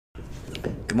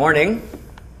Good morning.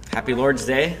 Happy Lord's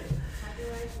Day. Happy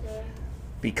Lord's Day.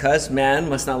 Because man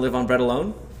must not live on bread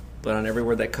alone, but on every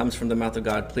word that comes from the mouth of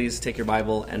God, please take your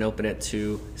Bible and open it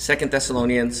to 2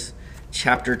 Thessalonians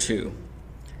chapter 2.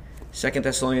 2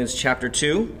 Thessalonians chapter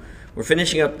 2. We're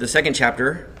finishing up the second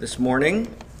chapter this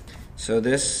morning. So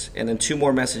this and then two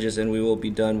more messages and we will be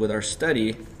done with our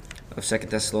study of 2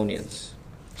 Thessalonians.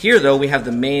 Here, though, we have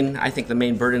the main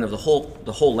burden of the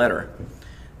whole letter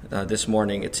this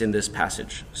morning. It's in this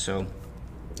passage. So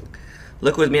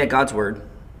look with me at God's word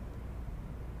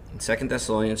in 2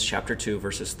 Thessalonians chapter 2,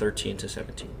 verses 13 to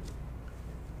 17.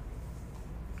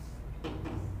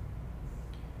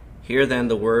 Hear then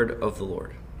the word of the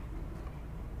Lord.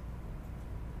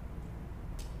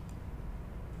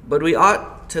 But we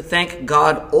ought to thank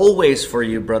God always for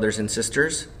you, brothers and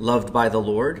sisters, loved by the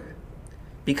Lord,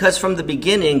 because from the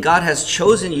beginning God has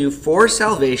chosen you for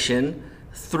salvation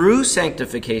through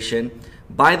sanctification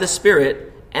by the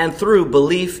Spirit and through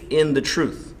belief in the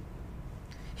truth.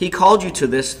 He called you to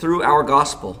this through our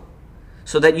gospel,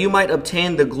 so that you might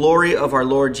obtain the glory of our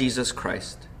Lord Jesus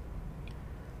Christ.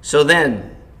 So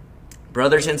then,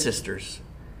 brothers and sisters,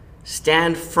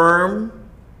 stand firm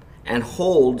and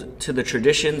hold to the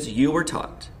traditions you were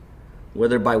taught,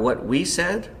 whether by what we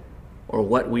said or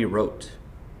what we wrote.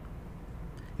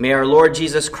 May our Lord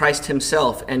Jesus Christ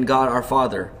himself and God our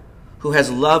Father, who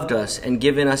has loved us and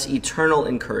given us eternal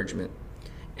encouragement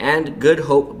and good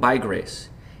hope by grace,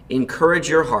 encourage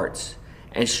your hearts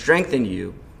and strengthen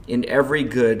you in every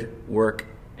good work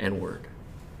and word.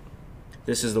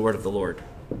 This is the word of the Lord.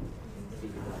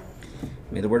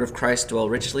 May the word of Christ dwell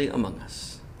richly among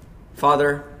us.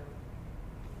 Father,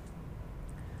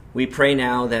 we pray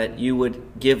now that you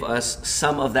would give us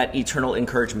some of that eternal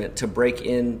encouragement to break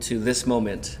into this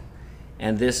moment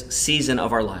and this season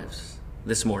of our lives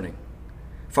this morning.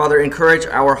 Father, encourage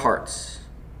our hearts.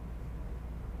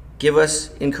 Give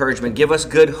us encouragement. Give us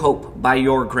good hope by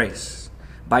your grace,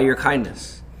 by your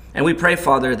kindness. And we pray,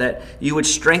 Father, that you would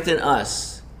strengthen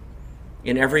us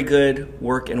in every good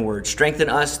work and word. Strengthen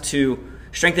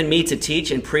me to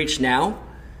teach and preach now.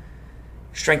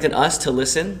 Strengthen us to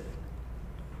listen.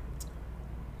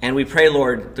 And we pray,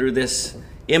 Lord, through this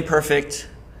imperfect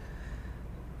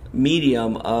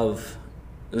medium of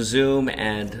Zoom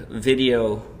and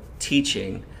video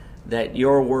teaching, that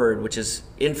your word, which is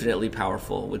infinitely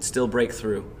powerful, would still break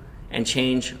through and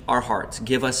change our hearts.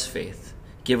 Give us faith.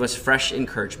 Give us fresh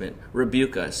encouragement.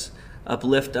 Rebuke us.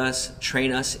 Uplift us.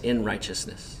 Train us in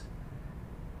righteousness.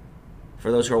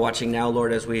 For those who are watching now,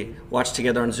 Lord, as we watch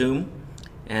together on Zoom,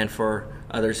 and for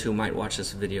others who might watch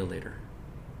this video later,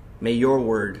 may your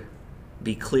word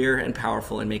be clear and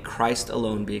powerful, and may Christ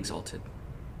alone be exalted.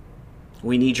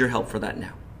 We need your help for that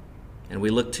now, and we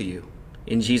look to you.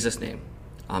 In Jesus' name,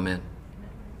 amen.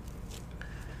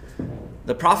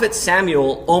 The prophet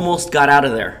Samuel almost got out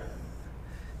of there.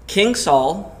 King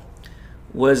Saul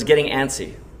was getting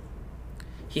antsy.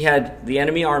 He had the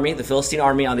enemy army, the Philistine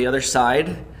army, on the other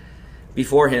side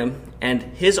before him, and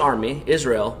his army,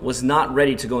 Israel, was not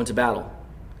ready to go into battle.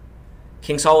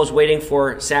 King Saul was waiting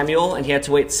for Samuel, and he had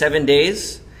to wait 7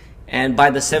 days. And by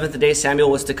the seventh day,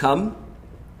 Samuel was to come,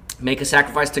 make a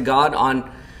sacrifice to God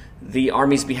on the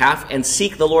army's behalf, and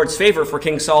seek the Lord's favor for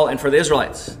King Saul and for the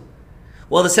Israelites.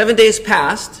 Well, the 7 days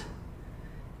passed,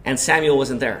 and Samuel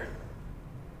wasn't there.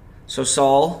 So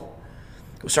Saul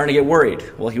was starting to get worried.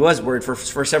 Well, he was worried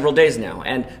for several days now.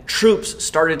 And troops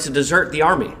started to desert the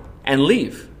army and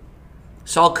leave.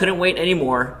 Saul couldn't wait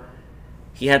anymore.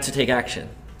 He had to take action.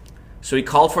 So he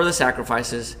called for the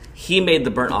sacrifices. He made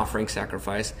the burnt offering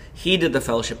sacrifice. He did the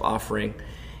fellowship offering,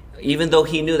 even though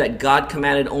he knew that God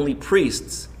commanded only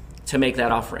priests to make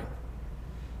that offering.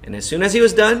 And as soon as he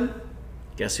was done,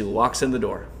 guess who walks in the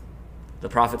door? The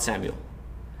prophet Samuel.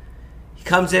 He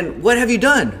comes in. What have you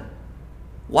done?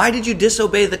 Why did you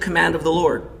disobey the command of the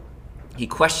Lord? He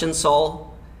questions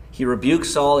Saul. He rebukes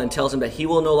Saul and tells him that he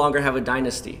will no longer have a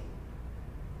dynasty,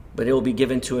 but it will be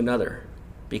given to another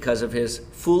because of his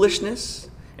foolishness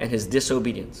and his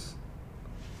disobedience.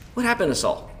 What happened to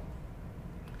Saul?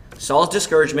 Saul's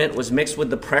discouragement was mixed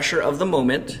with the pressure of the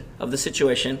moment, of the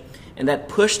situation, and that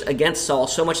pushed against Saul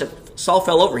so much that Saul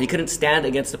fell over. He couldn't stand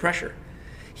against the pressure.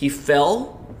 He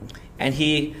fell and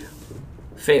he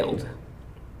failed.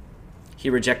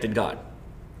 He rejected God.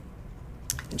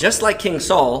 Just like King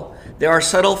Saul, there are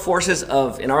subtle forces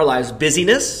in our lives,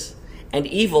 busyness and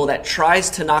evil that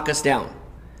tries to knock us down,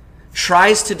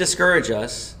 tries to discourage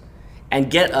us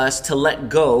and get us to let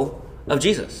go of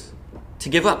Jesus, to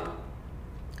give up.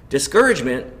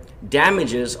 Discouragement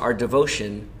damages our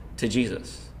devotion to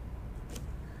Jesus.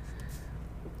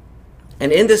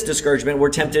 And in this discouragement,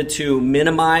 we're tempted to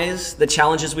minimize the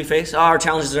challenges we face. Our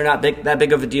challenges are not that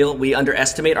big of a deal. We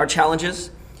underestimate our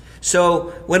challenges. So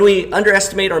when we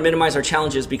underestimate or minimize our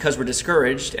challenges because we're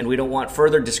discouraged and we don't want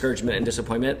further discouragement and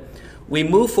disappointment, we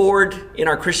move forward in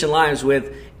our Christian lives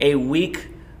with a weak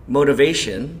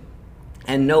motivation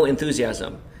and no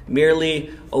enthusiasm,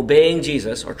 merely obeying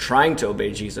Jesus or trying to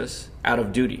obey Jesus out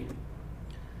of duty.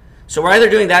 So we're either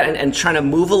doing that and trying to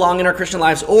move along in our Christian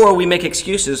lives, or we make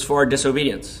excuses for our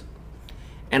disobedience.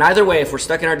 And either way, if we're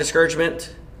stuck in our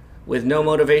discouragement with no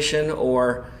motivation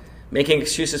or making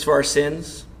excuses for our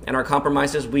sins and our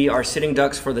compromises, we are sitting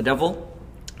ducks for the devil,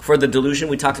 for the delusion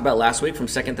we talked about last week from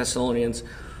 2 Thessalonians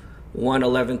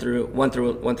 1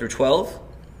 through 12.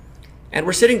 And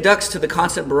we're sitting ducks to the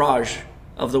constant barrage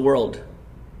of the world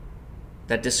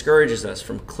that discourages us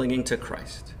from clinging to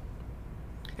Christ.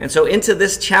 And so into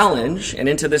this challenge and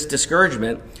into this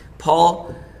discouragement,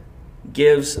 Paul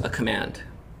gives a command.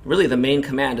 Really the main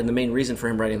command and the main reason for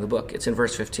him writing the book. It's in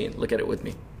verse 15. Look at it with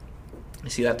me.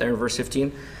 You see that there in verse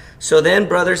 15? So then,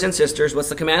 brothers and sisters, what's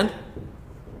the command?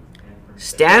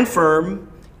 Stand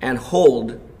firm and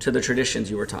hold to the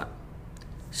traditions you were taught.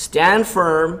 Stand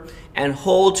firm and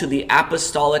hold to the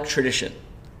apostolic tradition.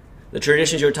 The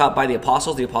traditions you were taught by the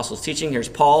apostles' teaching. Here's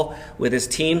Paul with his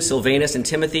team, Silvanus and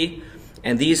Timothy.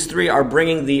 And these three are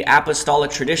bringing the apostolic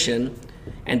tradition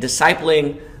and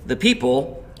discipling the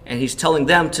people. And he's telling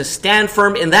them to stand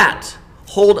firm in that.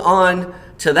 Hold on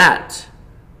to that.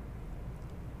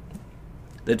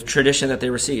 The tradition that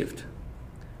they received.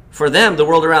 For them, the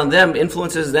world around them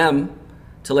influences them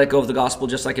to let go of the gospel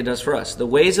just like it does for us. The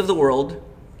ways of the world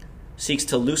seeks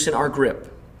to loosen our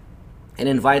grip and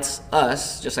invites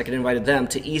us, just like it invited them,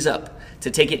 to ease up, to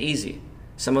take it easy.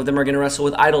 Some of them are going to wrestle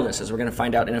with idleness, as we're going to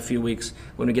find out in a few weeks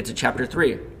when we get to chapter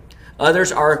 3.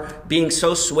 Others are being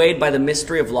so swayed by the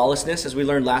mystery of lawlessness, as we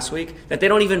learned last week, that they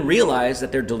don't even realize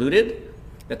that they're deluded,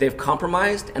 that they've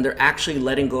compromised, and they're actually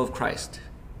letting go of Christ.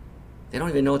 They don't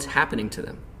even know what's happening to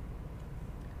them.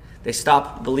 They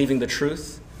stop believing the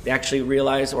truth. They actually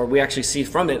realize, or we actually see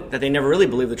from it, that they never really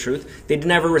believed the truth. They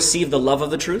never received the love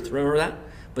of the truth, remember that?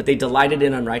 But they delighted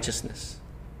in unrighteousness.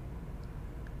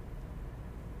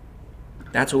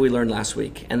 That's what we learned last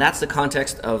week. And that's the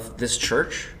context of this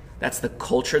church. That's the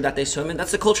culture that they swim in.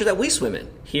 That's the culture that we swim in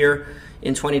here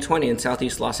in 2020 in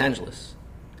Southeast Los Angeles.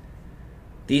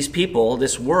 These people,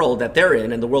 this world that they're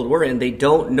in and the world we're in, they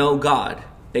don't know God.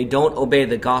 They don't obey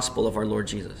the gospel of our Lord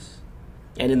Jesus.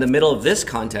 And in the middle of this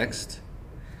context,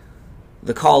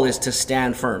 the call is to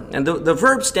stand firm. And the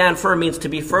verb stand firm means to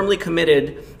be firmly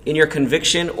committed in your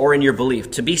conviction or in your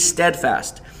belief, to be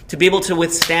steadfast, to be able to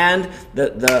withstand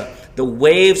the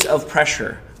waves of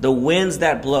pressure, the winds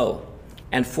that blow,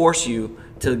 and force you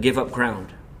to give up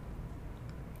ground.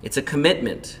 It's a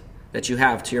commitment that you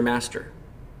have to your master.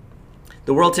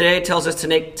 The world today tells us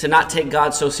to not take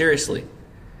God so seriously.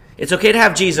 It's okay to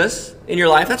have Jesus in your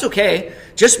life. That's okay.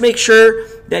 Just make sure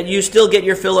that you still get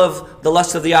your fill of the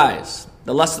lust of the eyes,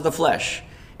 the lust of the flesh,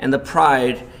 and the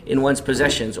pride in one's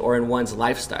possessions or in one's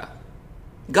lifestyle.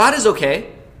 God is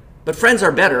okay, but friends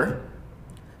are better.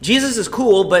 Jesus is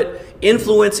cool, but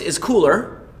influence is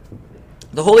cooler.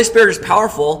 The Holy Spirit is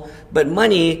powerful, but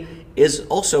money is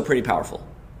also pretty powerful.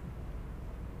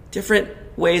 Different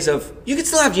ways of, you can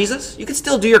still have Jesus. You can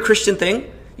still do your Christian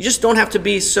thing. You just don't have to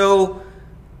be so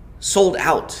sold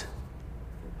out.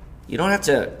 You don't have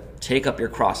to take up your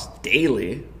cross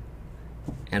daily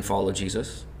and follow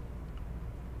Jesus.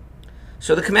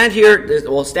 So the command here,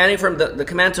 well, standing firm, the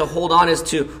command to hold on is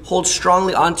to hold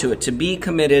strongly onto it, to be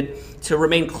committed, to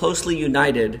remain closely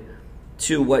united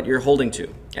to what you're holding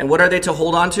to. And what are they to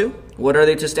hold on to? What are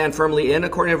they to stand firmly in,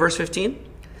 according to verse 15?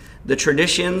 The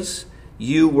traditions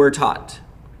you were taught.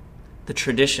 The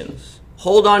traditions.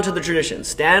 Hold on to the tradition.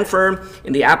 Stand firm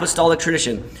in the apostolic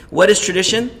tradition. What is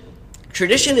tradition?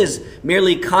 Tradition is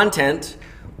merely content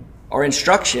or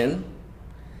instruction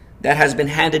that has been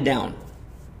handed down.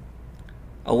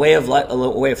 A way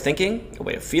of thinking, a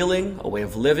way of feeling, a way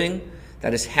of living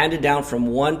that is handed down from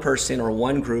one person or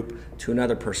one group to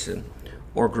another person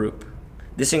or group.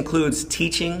 This includes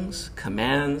teachings,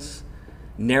 commands,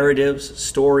 narratives,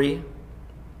 story.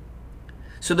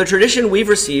 So the tradition we've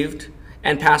received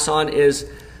and pass on is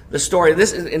the story.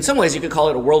 This is, in some ways, you could call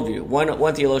it a worldview.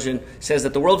 One theologian says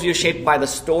that the worldview is shaped by the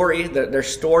story, their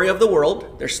story of the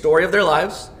world, their story of their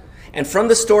lives. And from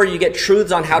the story, you get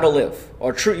truths on how to live,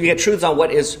 or you get truths on what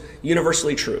is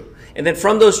universally true. And then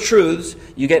from those truths,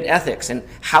 you get ethics and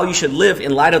how you should live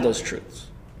in light of those truths.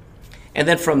 And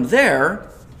then from there,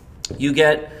 you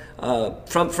get,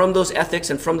 from those ethics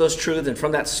and from those truths and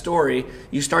from that story,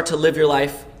 you start to live your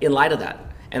life in light of that.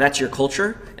 and that's your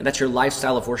culture, and that's your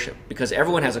lifestyle of worship, because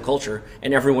everyone has a culture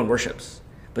and everyone worships.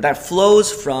 But that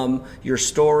flows from your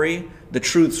story, the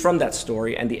truths from that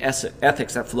story, and the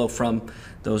ethics that flow from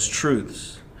those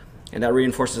truths. And that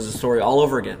reinforces the story all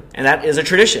over again. And that is a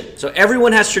tradition. So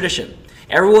everyone has tradition.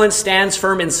 Everyone stands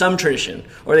firm in some tradition,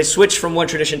 or they switch from one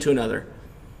tradition to another.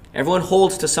 Everyone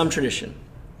holds to some tradition.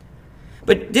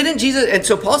 But didn't Jesus, and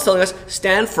so Paul's telling us,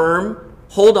 stand firm,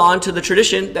 hold on to the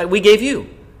tradition that we gave you.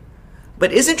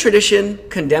 But isn't tradition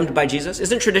condemned by Jesus?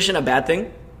 Isn't tradition a bad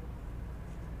thing?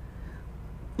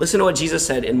 Listen to what Jesus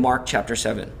said in Mark chapter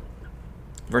 7,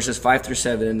 verses 5 through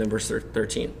 7, and then verse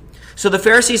 13. So the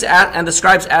Pharisees and the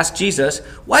scribes asked Jesus,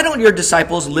 "Why don't your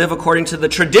disciples live according to the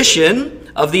tradition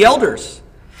of the elders,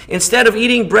 instead of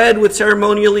eating bread with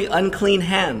ceremonially unclean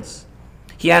hands?"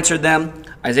 He answered them,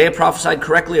 "Isaiah prophesied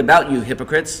correctly about you,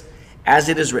 hypocrites, as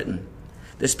it is written,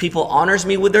 'This people honors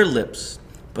me with their lips,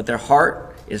 but their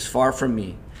heart is far from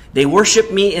me. They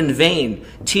worship me in vain,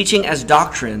 teaching as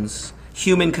doctrines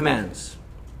human commands.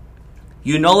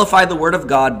 You nullify the word of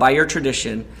God by your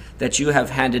tradition that you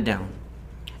have handed down,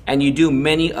 and you do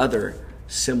many other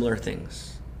similar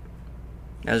things."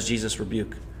 As Jesus'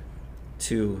 rebuke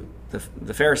to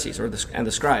the Pharisees and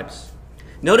the scribes.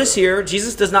 Notice here,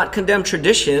 Jesus does not condemn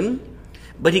tradition,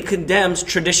 but he condemns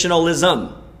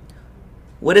traditionalism.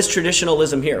 What is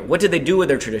traditionalism here? What did they do with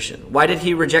their tradition? Why did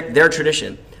he reject their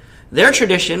tradition? Their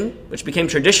tradition, which became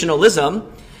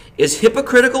traditionalism, is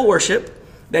hypocritical worship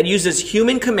that uses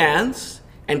human commands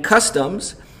and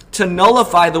customs to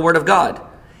nullify the word of God.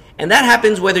 And that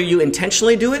happens whether you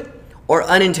intentionally do it or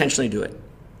unintentionally do it.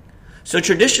 So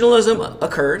traditionalism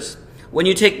occurs when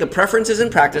you take the preferences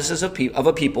and practices of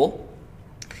a people,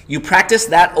 you practice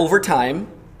that over time,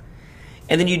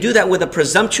 and then you do that with a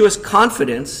presumptuous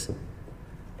confidence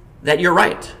that you're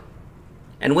right.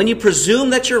 And when you presume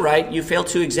that you're right, you fail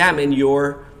to examine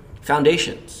your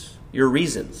foundations, your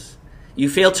reasons. You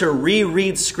fail to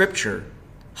reread Scripture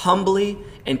humbly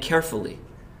and carefully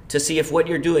to see if what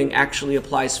you're doing actually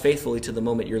applies faithfully to the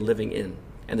moment you're living in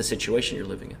and the situation you're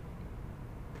living in.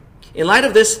 In light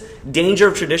of this danger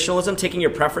of traditionalism, taking your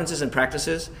preferences and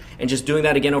practices and just doing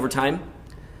that again over time,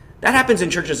 that happens in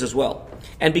churches as well.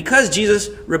 And because Jesus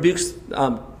rebukes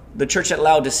the church at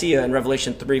Laodicea in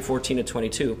Revelation 3:14 to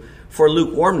 22 for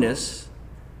lukewarmness,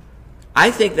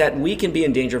 I think that we can be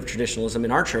in danger of traditionalism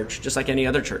in our church, just like any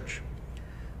other church.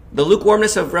 The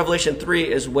lukewarmness of Revelation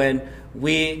 3 is when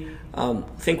we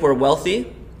think we're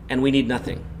wealthy and we need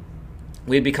nothing.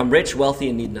 We become rich, wealthy,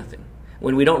 and need nothing.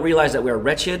 When we don't realize that we are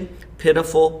wretched,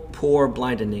 pitiful, poor,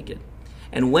 blind, and naked.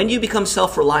 And when you become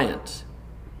self-reliant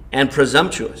and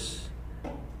presumptuous,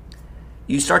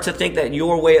 you start to think that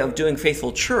your way of doing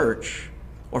faithful church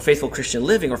or faithful Christian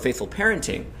living or faithful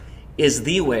parenting is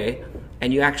the way,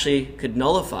 and you actually could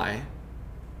nullify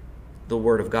the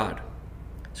Word of God.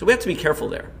 So we have to be careful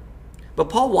there. But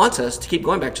Paul wants us to keep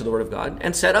going back to the Word of God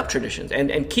and set up traditions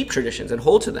and keep traditions and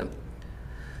hold to them.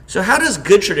 So how does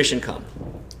good tradition come?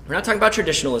 We're not talking about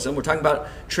traditionalism. We're talking about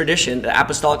tradition, the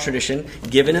apostolic tradition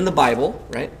given in the Bible,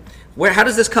 right? How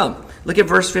does this come? Look at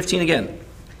verse 15 again.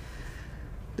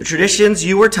 The traditions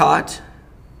you were taught,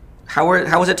 how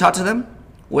was it taught to them?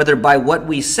 Whether by what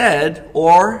we said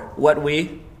or what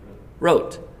we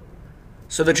wrote.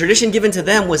 So the tradition given to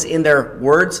them was in their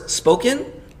words spoken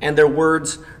and their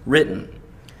words written.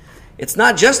 It's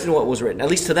not just in what was written, at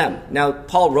least to them. Now,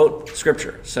 Paul wrote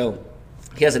Scripture, so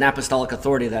he has an apostolic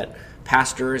authority that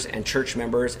pastors and church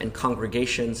members and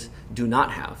congregations do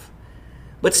not have.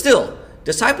 But still,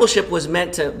 discipleship was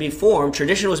meant to be formed,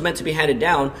 tradition was meant to be handed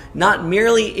down, not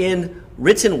merely in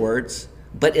written words,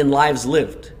 but in lives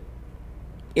lived,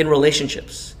 in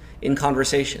relationships, in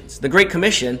conversations. The Great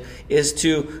Commission is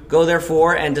to go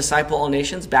therefore and disciple all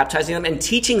nations, baptizing them and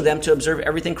teaching them to observe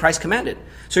everything Christ commanded.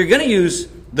 So you're going to use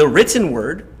the written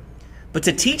word, but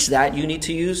to teach that, you need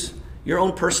to use your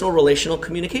own personal relational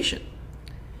communication.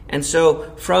 And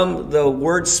so from the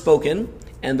word spoken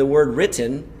and the word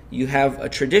written, you have a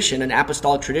tradition, an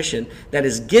apostolic tradition that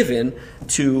is given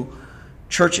to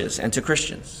churches and to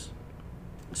Christians.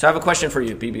 So I have a question for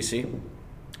you, BBC.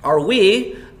 Are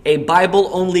we a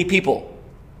Bible-only people?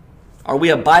 Are we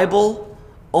a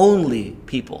Bible-only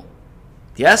people?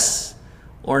 Yes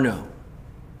or no?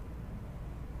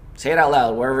 Say it out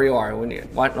loud wherever you are when you're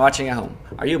watching at home.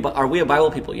 Are we a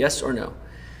Bible people? Yes or no?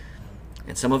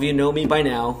 And some of you know me by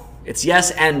now. It's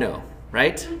yes and no,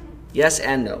 right? Yes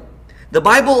and no. The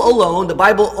Bible alone, the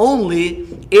Bible only,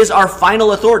 is our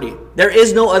final authority. There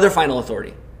is no other final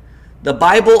authority. The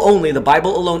Bible only, the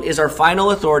Bible alone is our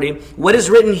final authority. What is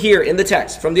written here in the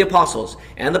text from the apostles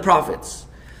and the prophets?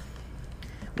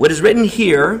 What is written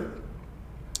here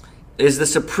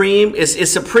is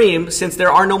supreme since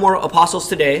there are no more apostles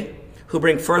today who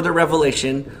bring further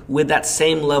revelation with that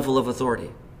same level of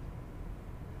authority.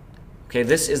 Okay,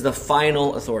 this is the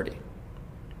final authority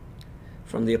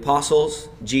from the apostles,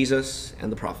 Jesus,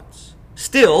 and the prophets.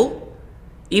 Still,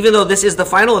 even though this is the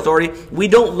final authority, we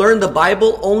don't learn the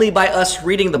Bible only by us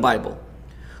reading the Bible.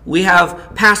 We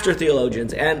have pastor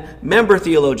theologians and member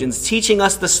theologians teaching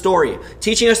us the story,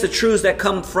 teaching us the truths that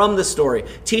come from the story,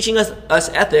 teaching us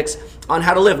ethics on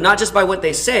how to live, not just by what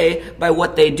they say, by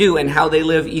what they do and how they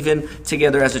live even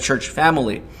together as a church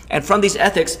family. And from these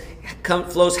ethics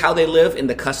flows how they live in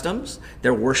the customs,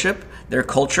 their worship, their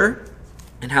culture,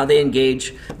 and how they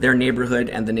engage their neighborhood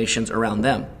and the nations around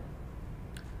them.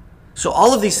 So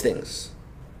all of these things,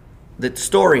 the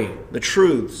story, the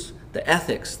truths, the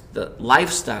ethics, the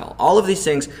lifestyle, all of these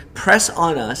things press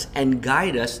on us and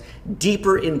guide us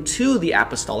deeper into the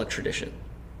apostolic tradition.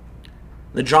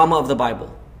 The drama of the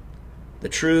Bible, the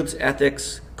truths,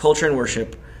 ethics, culture, and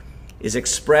worship is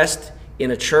expressed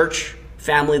in a church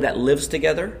family that lives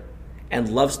together and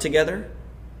loves together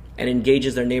and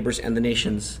engages their neighbors and the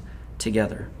nations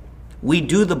together. We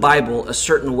do the Bible a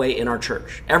certain way in our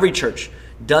church. Every church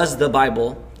does the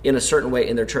Bible in a certain way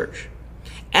in their church.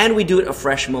 And we do it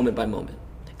afresh moment by moment.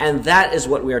 And that is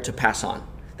what we are to pass on.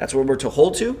 That's what we're to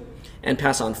hold to and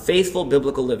pass on faithful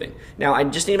biblical living. Now, I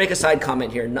just need to make a side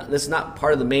comment here. This is not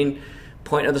part of the main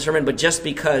point of the sermon, but just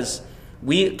because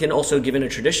we can also give in to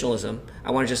traditionalism,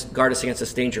 I want to just guard us against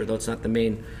this danger, though it's not the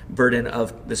main burden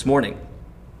of this morning.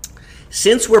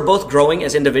 Since we're both growing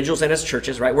as individuals and as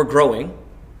churches, right? We're growing.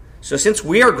 So since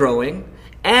we are growing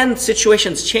and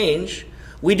situations change,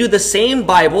 we do the same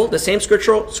Bible, the same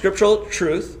scriptural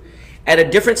truth at a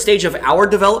different stage of our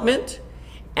development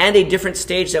and a different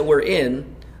stage that we're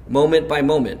in moment by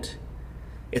moment.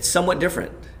 It's somewhat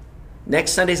different.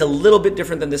 Next Sunday is a little bit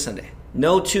different than this Sunday.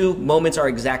 No two moments are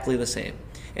exactly the same.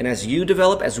 And as you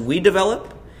develop, as we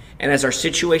develop, and as our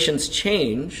situations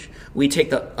change, we take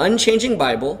the unchanging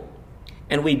Bible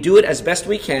and we do it as best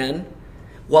we can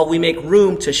while we make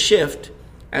room to shift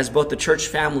as both the church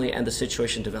family and the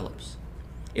situation develops.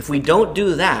 If we don't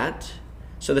do that,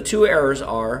 so the two errors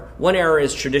are, one error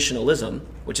is traditionalism,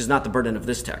 which is not the burden of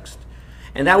this text.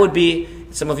 And that would be,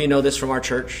 some of you know this from our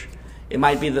church, it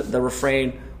might be the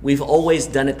refrain, we've always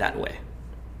done it that way.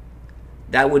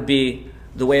 That would be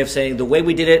the way of saying, the way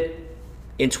we did it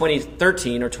in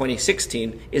 2013 or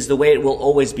 2016 is the way it will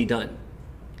always be done.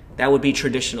 That would be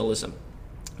traditionalism.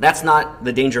 That's not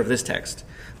the danger of this text,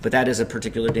 but that is a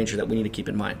particular danger that we need to keep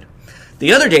in mind.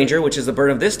 The other danger, which is the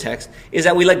burden of this text, is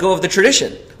that we let go of the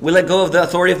tradition. We let go of the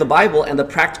authority of the Bible and the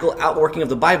practical outworking of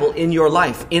the Bible in your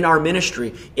life, in our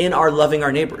ministry, in our loving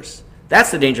our neighbors. That's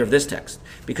the danger of this text,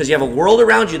 because you have a world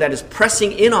around you that is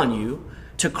pressing in on you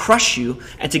to crush you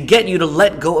and to get you to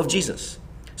let go of Jesus.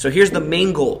 So here's the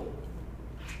main goal.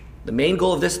 The main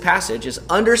goal of this passage is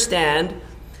understand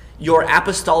your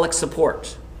apostolic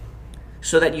support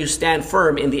so that you stand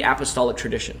firm in the apostolic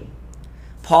tradition.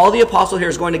 Paul the apostle here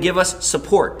is going to give us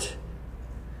support.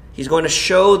 He's going to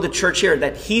show the church here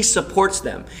that he supports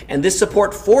them. And this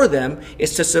support for them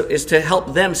is to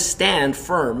help them stand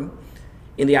firm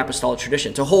in the apostolic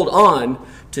tradition, to hold on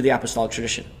to the apostolic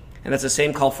tradition. And that's the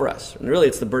same call for us. And really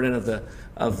it's the burden of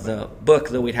the book,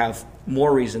 though we'd have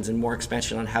more reasons and more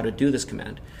expansion on how to do this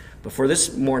command. But for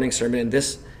this morning's sermon, in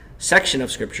this section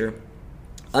of Scripture,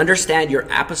 understand your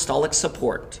apostolic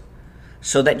support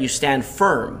so that you stand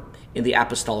firm in the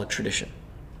apostolic tradition.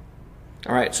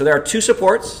 All right, so there are two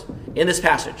supports in this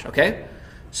passage, okay?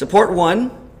 Support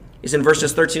one is in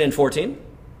verses 13 and 14.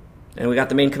 And we got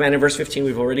the main command in verse 15.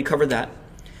 We've already covered that.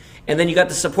 And then you got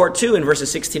the support two in verses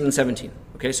 16 and 17.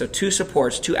 Okay, so two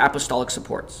supports, two apostolic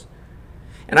supports.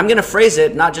 And I'm going to phrase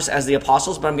it not just as the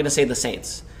apostles, but I'm going to say the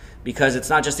saints. Because it's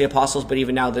not just the apostles, but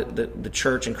even now the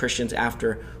church and Christians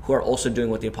after who are also doing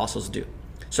what the apostles do.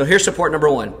 So here's support number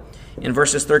one in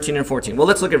verses 13 and 14. Well,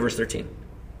 let's look at verse 13.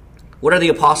 What are the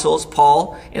apostles,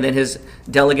 Paul, and then his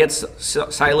delegates,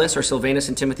 Silas or Silvanus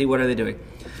and Timothy, what are they doing?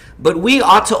 But we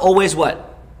ought to always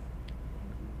what?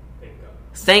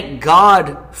 Thank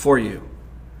God for you.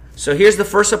 So here's the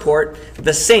first support.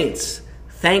 The saints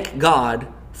thank God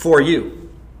for you.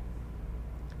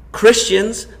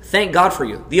 Christians thank God for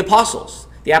you. The apostles,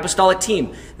 the apostolic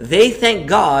team, they thank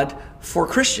God for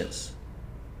Christians,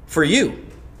 for you.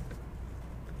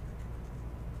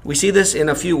 We see this in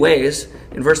a few ways.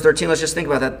 In verse 13, let's just think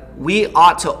about that. We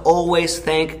ought to always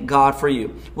thank God for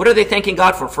you. What are they thanking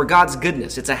God for? For God's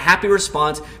goodness. It's a happy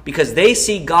response because they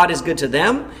see God is good to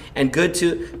them and good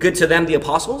to them, the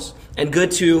apostles, and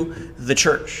good to the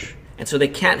church. And so they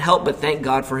can't help but thank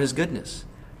God for his goodness.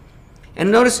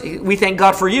 And notice we thank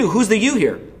God for you. Who's the you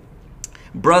here?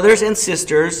 Brothers and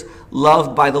sisters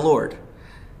loved by the Lord.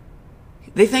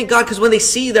 They thank God because when they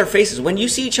see their faces, when you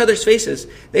see each other's faces,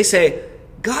 they say,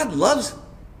 God loves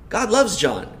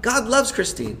John. God loves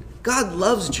Christine. God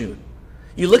loves June.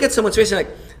 You look at someone's face and you're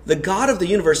like, the God of the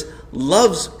universe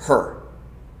loves her,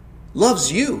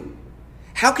 loves you.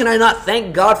 How can I not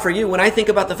thank God for you when I think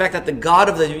about the fact that the God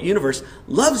of the universe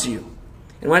loves you?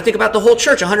 And when I think about the whole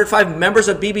church, 105 members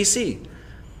of BBC,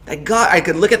 that God, I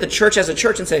could look at the church as a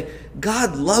church and say,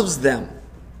 God loves them.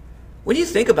 When you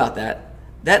think about that,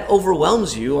 that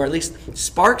overwhelms you, or at least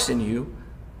sparks in you,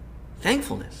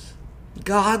 thankfulness.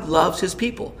 God loves his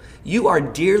people. You are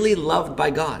dearly loved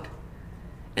by God.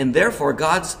 And therefore,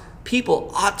 God's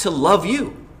people ought to love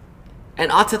you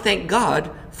and ought to thank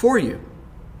God for you.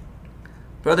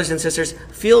 Brothers and sisters,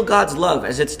 feel God's love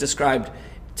as it's described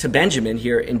to Benjamin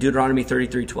here in Deuteronomy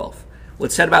 33:12.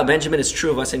 What's said about Benjamin is true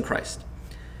of us in Christ.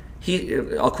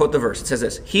 I'll quote the verse. It says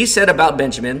this, he said about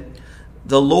Benjamin,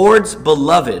 the Lord's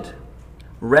beloved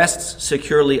rests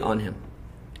securely on him.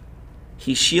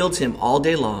 He shields him all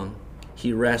day long.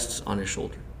 He rests on his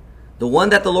shoulder. The one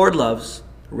that the Lord loves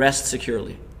rests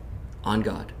securely on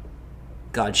God.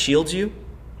 God shields you,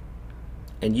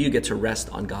 and you get to rest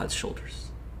on God's shoulders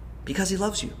because he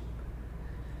loves you.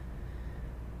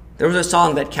 There was a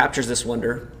song that captures this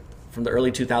wonder from the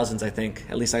early 2000s, I think.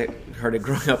 At least I heard it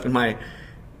growing up in my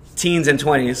teens and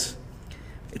 20s.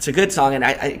 It's a good song, and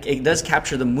it does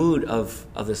capture the mood of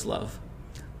this love.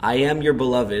 I am your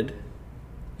beloved,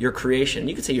 your creation.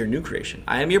 You could say your new creation.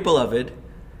 I am your beloved,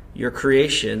 your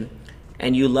creation,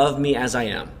 and you love me as I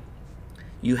am.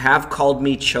 You have called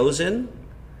me chosen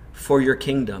for your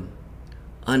kingdom,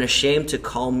 unashamed to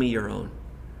call me your own.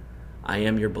 I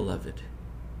am your beloved.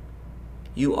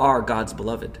 You are God's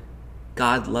beloved.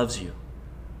 God loves you.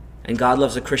 And God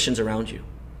loves the Christians around you.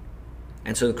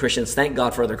 And so the Christians thank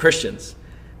God for other Christians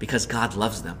because God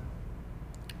loves them.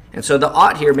 And so the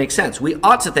ought here makes sense. We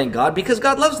ought to thank God because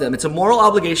God loves them. It's a moral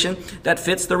obligation that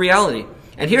fits the reality.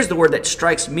 And here's the word that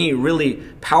strikes me really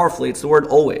powerfully. It's the word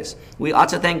always. We ought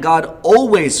to thank God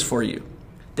always for you.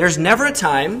 There's never a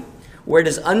time where it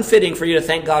is unfitting for you to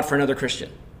thank God for another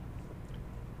Christian.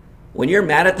 When you're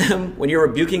mad at them, when you're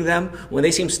rebuking them, when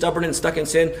they seem stubborn and stuck in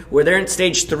sin, where they're in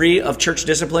stage 3 of church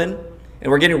discipline,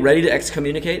 and we're getting ready to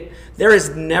excommunicate, there is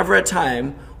never a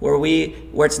time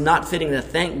where it's not fitting to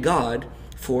thank God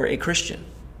for a Christian,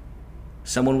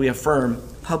 someone we affirm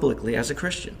publicly as a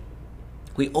Christian.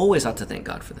 We always ought to thank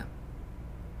God for them.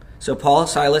 So Paul,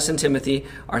 Silas, and Timothy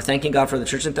are thanking God for the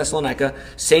church in Thessalonica.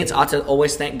 Saints ought to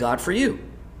always thank God for you.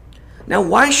 Now,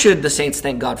 why should the saints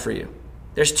thank God for you?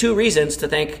 There's 2 reasons to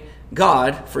thank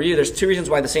God for you. There's 2 reasons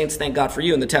why the saints thank God for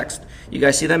you in the text. You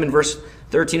guys see them in verse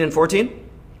 13 and 14?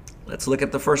 Let's look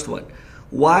at the first one.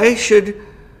 Why should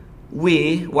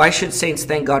saints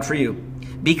thank God for you?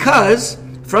 Because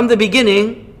from the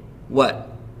beginning, what?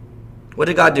 What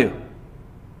did God do?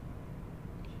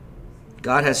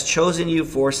 God has chosen you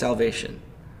for salvation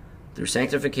through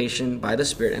sanctification by the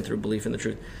Spirit and through belief in the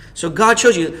truth. So God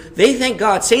chose you. They thank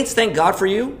God. Saints thank God for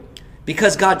you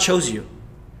because God chose you.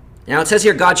 Now it says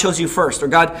here God chose you first, or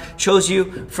God chose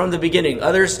you from the beginning.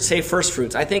 Others say first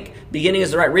fruits. I think beginning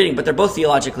is the right reading, but they're both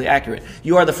theologically accurate.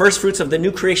 You are the first fruits of the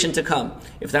new creation to come,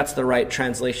 if that's the right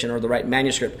translation or the right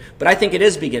manuscript. But I think it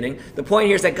is beginning. The point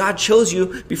here is that God chose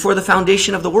you before the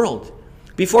foundation of the world,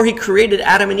 before he created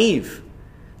Adam and Eve,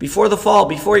 before the fall,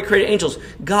 before he created angels.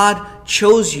 God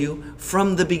chose you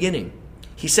from the beginning.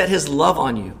 He set his love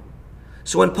on you.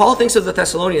 So when Paul thinks of the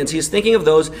Thessalonians, he's thinking of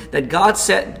those that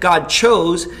God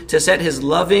chose to set his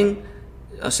loving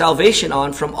salvation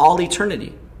on from all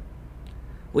eternity.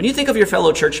 When you think of your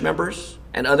fellow church members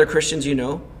and other Christians you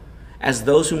know as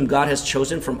those whom God has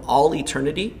chosen from all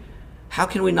eternity, how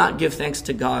can we not give thanks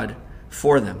to God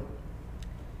for them?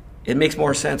 It makes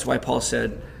more sense why Paul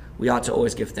said we ought to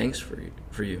always give thanks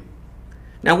for you.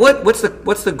 Now, what's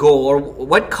the goal, or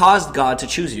what caused God to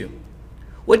choose you?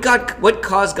 What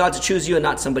caused God to choose you and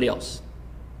not somebody else?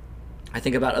 I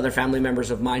think about other family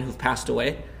members of mine who've passed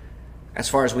away, as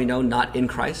far as we know, not in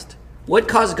Christ. What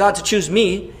caused God to choose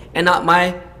me and not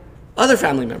my other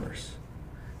family members?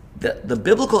 The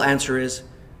biblical answer is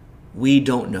we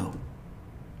don't know.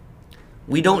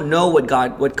 We don't know what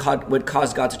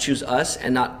caused God to choose us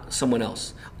and not someone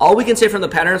else. All we can say from the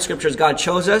pattern of Scripture is God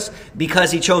chose us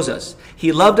because he chose us.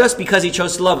 He loved us because he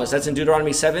chose to love us. That's in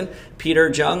Deuteronomy 7.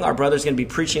 Peter Jung, our brother, is going to be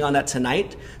preaching on that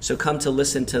tonight. So come to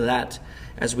listen to that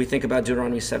as we think about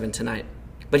Deuteronomy 7 tonight.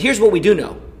 But here's what we do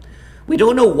know. We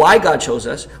don't know why God chose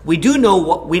us. We do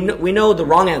know we know the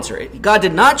wrong answer. God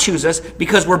did not choose us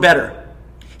because we're better.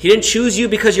 He didn't choose you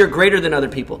because you're greater than other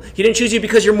people. He didn't choose you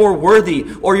because you're more worthy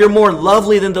or you're more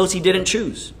lovely than those he didn't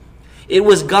choose. It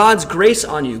was God's grace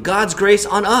on you, God's grace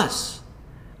on us.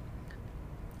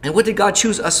 And what did God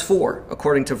choose us for,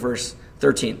 according to verse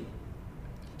 13?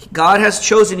 God has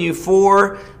chosen you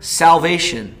for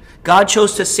salvation. God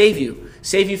chose to save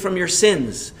you from your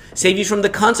sins, save you from the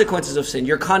consequences of sin,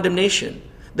 your condemnation,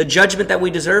 the judgment that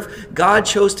we deserve. God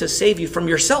chose to save you from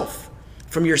yourself,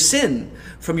 from your sin,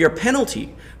 from your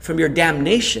penalty, from your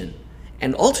damnation.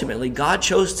 And ultimately, God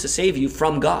chose to save you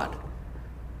from God,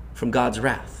 from God's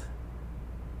wrath.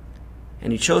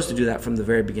 And he chose to do that from the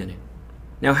very beginning.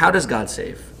 Now, how does God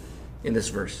save in this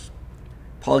verse?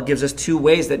 Paul gives us two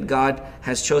ways that God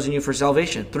has chosen you for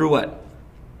salvation. Through what?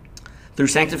 Through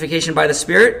sanctification by the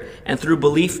Spirit and through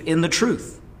belief in the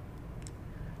truth.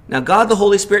 Now, God the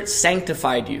Holy Spirit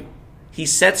sanctified you. He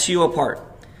sets you apart.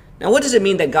 Now, what does it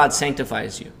mean that God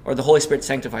sanctifies you, or the Holy Spirit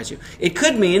sanctifies you? It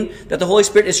could mean that the Holy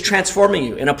Spirit is transforming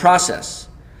you in a process.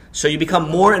 So you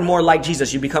become more and more like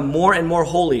Jesus. You become more and more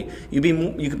holy. You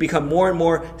can become more and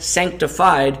more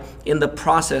sanctified in the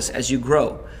process as you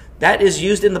grow. That is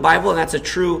used in the Bible, and that's a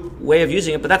true way of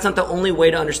using it, but that's not the only way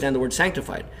to understand the word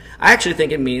sanctified. I actually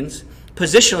think it means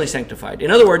positionally sanctified. In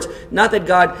other words, not that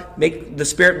the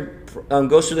Spirit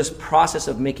goes through this process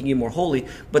of making you more holy,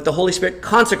 but the Holy Spirit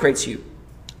consecrates you.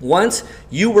 Once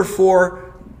you were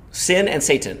for sin and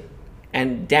Satan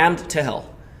and damned to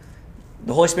hell.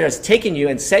 The Holy Spirit has taken you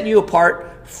and set you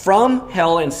apart from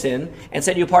hell and sin and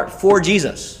set you apart for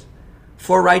Jesus,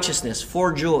 for righteousness,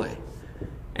 for joy,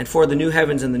 and for the new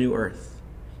heavens and the new earth.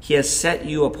 He has set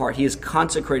you apart. He has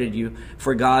consecrated you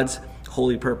for God's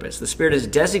holy purpose. The Spirit is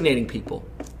designating people.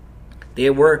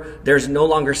 There's no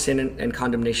longer sin and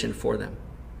condemnation for them.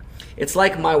 It's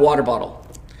like my water bottle.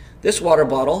 This water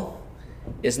bottle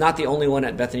is not the only one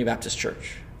at Bethany Baptist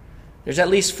Church. There's at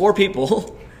least 4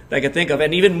 people that I can think of,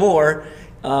 and even more,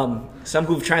 some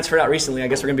who've transferred out recently. I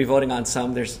guess we're going to be voting on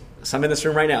some. There's some in this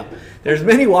room right now. There's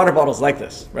many water bottles like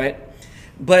this, right?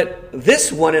 But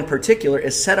this one in particular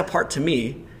is set apart to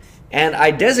me, and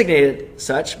I designated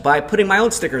such by putting my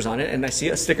own stickers on it, and I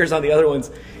see stickers on the other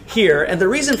ones here. And the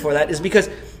reason for that is because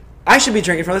I should be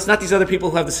drinking from this, not these other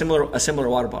people who have a similar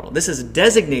water bottle. This is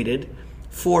designated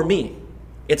for me.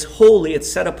 It's holy.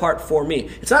 It's set apart for me.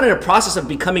 It's not in a process of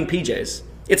becoming PJs.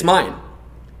 It's mine.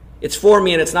 It's for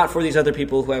me, and it's not for these other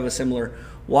people who have a similar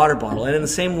water bottle. And in the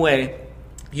same way,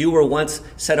 you were once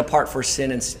set apart for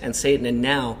sin and Satan, and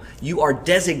now you are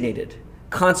designated,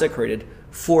 consecrated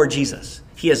for Jesus.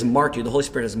 He has marked you. The Holy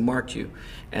Spirit has marked you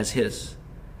as his.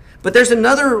 But there's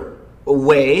another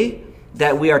way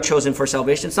that we are chosen for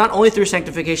salvation. It's not only through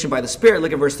sanctification by the Spirit.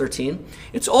 Look at verse 13.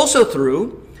 It's also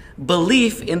through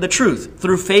belief in the truth,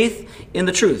 through faith in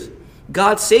the truth.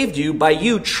 God saved you by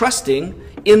you trusting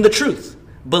in the truth,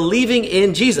 believing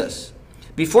in Jesus.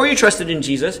 Before you trusted in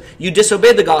Jesus, you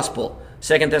disobeyed the gospel,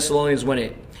 2 Thessalonians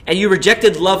 1:8. And you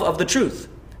rejected love of the truth,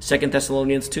 2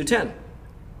 Thessalonians 2:10.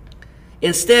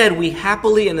 Instead, we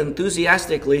happily and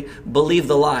enthusiastically believe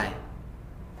the lie.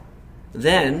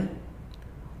 Then,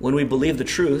 when we believe the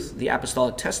truth, the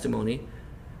apostolic testimony,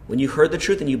 when you heard the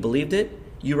truth and you believed it,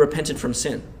 you repented from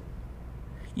sin.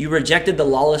 You rejected the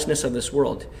lawlessness of this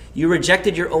world. You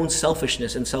rejected your own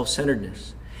selfishness and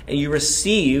self-centeredness. And you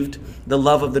received the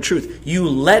love of the truth. You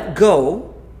let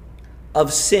go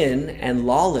of sin and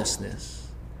lawlessness,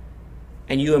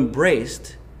 and you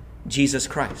embraced Jesus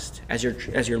Christ as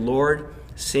your Lord,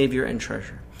 Savior, and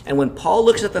treasure. And when Paul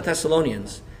looks at the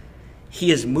Thessalonians,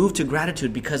 he is moved to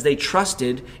gratitude because they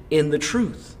trusted in the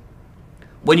truth.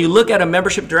 When you look at a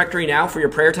membership directory now for your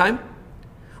prayer time,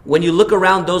 when you look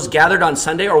around those gathered on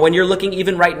Sunday, or when you're looking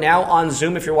even right now on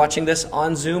Zoom, if you're watching this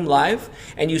on Zoom live,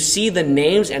 and you see the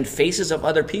names and faces of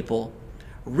other people,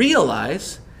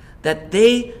 realize that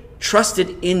they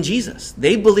trusted in Jesus.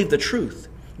 They believe the truth.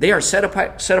 They are set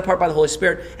apart by the Holy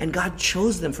Spirit, and God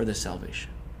chose them for this salvation.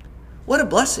 What a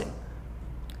blessing.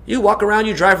 You walk around,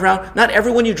 you drive around. Not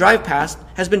everyone you drive past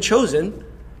has been chosen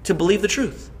to believe the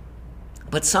truth,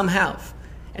 but some have.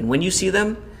 And when you see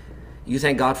them, you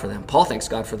thank God for them. Paul thanks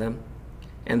God for them,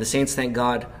 and the saints thank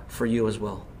God for you as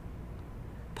well.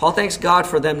 Paul thanks God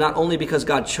for them not only because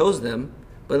God chose them,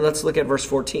 but let's look at verse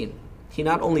 14. He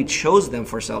not only chose them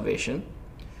for salvation.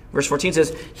 Verse 14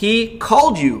 says, he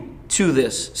called you to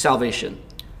this salvation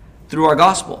through our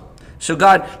gospel. So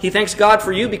he thanks God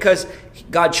for you because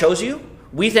God chose you.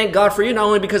 We thank God for you not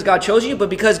only because God chose you, but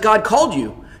because God called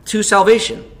you to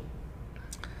salvation.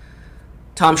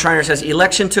 Tom Schreiner says,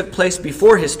 election took place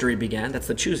before history began, that's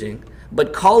the choosing,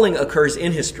 but calling occurs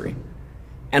in history.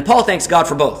 And Paul thanks God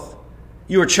for both.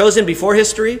 You were chosen before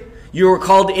history, you were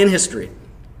called in history.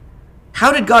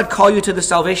 How did God call you to this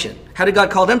salvation? How did God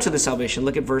call them to this salvation?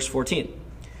 Look at verse 14.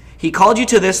 He called you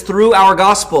to this through our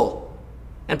gospel.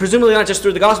 And presumably not just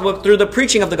through the gospel, but through the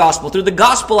preaching of the gospel, through the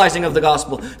gospelizing of the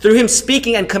gospel, through him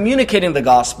speaking and communicating the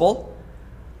gospel.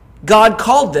 God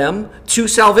called them to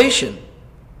salvation.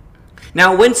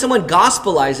 Now, when someone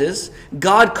gospelizes,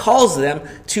 God calls them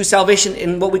to salvation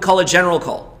in what we call a general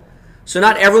call. So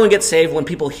not everyone gets saved when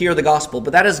people hear the gospel,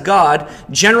 but that is God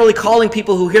generally calling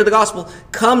people who hear the gospel,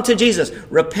 come to Jesus,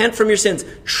 repent from your sins,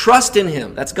 trust in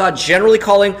him. That's God generally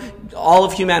calling all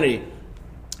of humanity.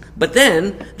 But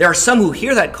then there are some who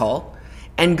hear that call,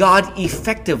 and God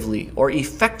effectively or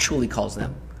effectually calls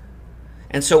them.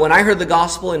 And so when I heard the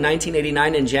gospel in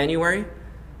 1989 in January,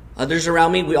 others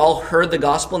around me, we all heard the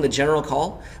gospel and the general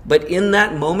call. But in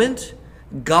that moment,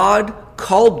 God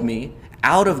called me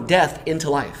out of death into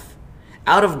life,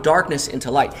 out of darkness into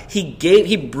light.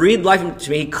 He breathed life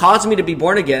into me. He caused me to be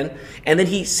born again. And then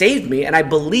he saved me. And I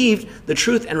believed the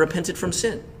truth and repented from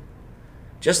sin.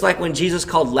 Just like when Jesus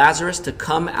called Lazarus to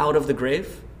come out of the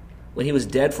grave, when he was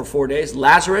dead for 4 days,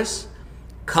 Lazarus,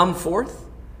 come forth.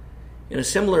 In a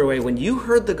similar way, when you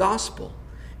heard the gospel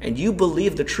and you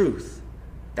believed the truth,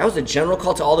 that was a general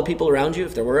call to all the people around you,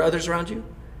 if there were others around you.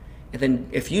 And then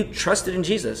if you trusted in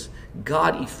Jesus,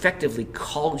 God effectively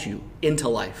called you into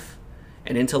life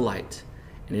and into light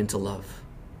and into love.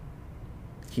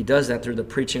 He does that through the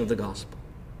preaching of the gospel.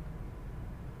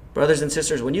 Brothers and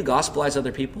sisters, when you gospelize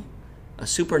other people, a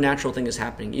supernatural thing is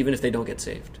happening, even if they don't get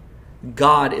saved.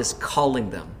 God is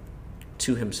calling them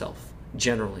to himself,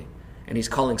 generally. And he's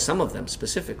calling some of them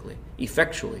specifically,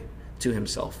 effectually, to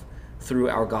himself through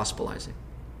our gospelizing.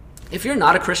 If you're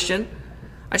not a Christian,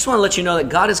 I just want to let you know that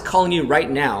God is calling you right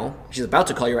now, he's about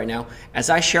to call you right now, as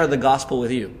I share the gospel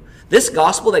with you. This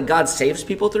gospel that God saves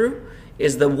people through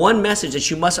is the one message that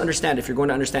you must understand if you're going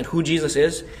to understand who Jesus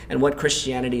is and what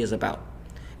Christianity is about.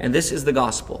 And this is the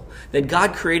gospel, that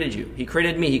God created you. He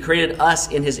created me. He created us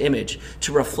in his image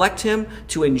to reflect him,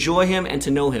 to enjoy him, and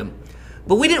to know him.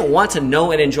 But we didn't want to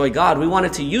know and enjoy God. We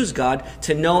wanted to use God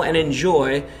to know and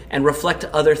enjoy and reflect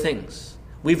other things.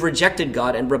 We've rejected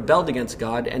God and rebelled against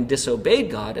God and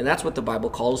disobeyed God, and that's what the Bible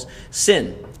calls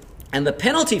sin. And the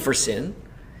penalty for sin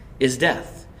is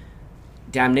death,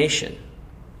 damnation,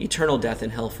 eternal death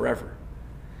in hell forever.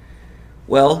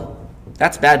 Well,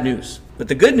 that's bad news. But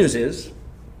the good news is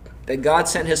that God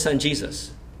sent his son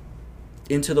Jesus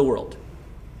into the world.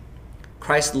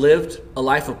 Christ lived a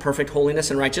life of perfect holiness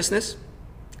and righteousness.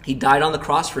 He died on the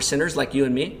cross for sinners like you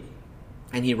and me,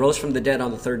 and he rose from the dead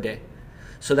on the third day.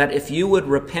 So that if you would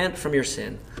repent from your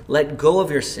sin, let go of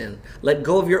your sin, let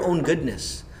go of your own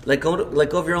goodness, let go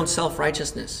of your own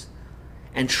self-righteousness,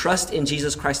 and trust in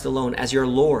Jesus Christ alone as your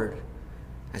Lord,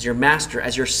 as your Master,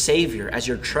 as your Savior, as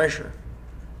your treasure,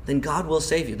 then God will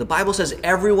save you. The Bible says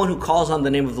everyone who calls on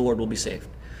the name of the Lord will be saved.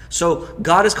 So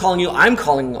God is calling you, I'm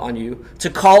calling on you to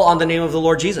call on the name of the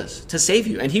Lord Jesus to save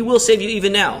you. And he will save you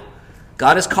even now.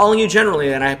 God is calling you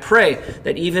generally, and I pray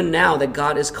that even now that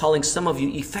God is calling some of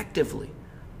you effectively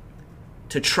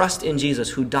to trust in Jesus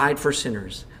who died for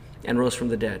sinners and rose from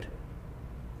the dead.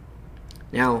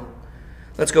 Now,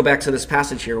 let's go back to this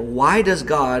passage here. Why does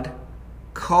God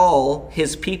call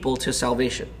his people to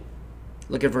salvation?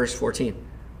 Look at verse 14.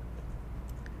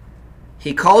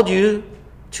 He called you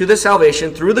to the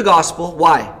salvation through the gospel.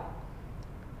 Why?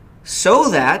 So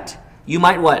that you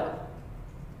might what?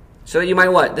 So that you might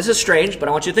what? This is strange, but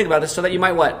I want you to think about this. So that you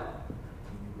might what?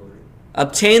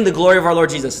 Obtain the glory of our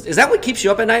Lord Jesus. Is that what keeps you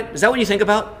up at night? Is that what you think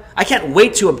about? I can't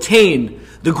wait to obtain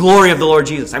the glory of the Lord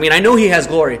Jesus. I mean, I know he has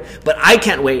glory, but I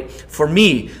can't wait for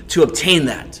me to obtain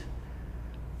that.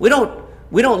 We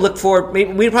don't look for,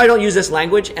 we probably don't use this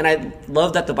language, and I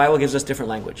love that the Bible gives us different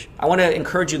language. I want to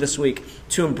encourage you this week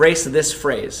to embrace this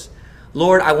phrase.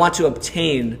 Lord, I want to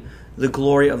obtain the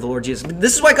glory of the Lord Jesus.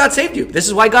 This is why God saved you. This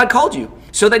is why God called you,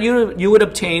 so that you would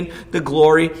obtain the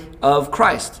glory of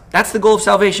Christ. That's the goal of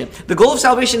salvation. The goal of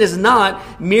salvation is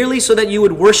not merely so that you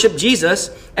would worship Jesus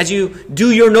as you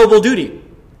do your noble duty.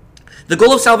 The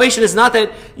goal of salvation is not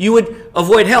that you would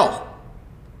avoid hell.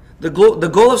 The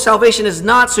goal of salvation is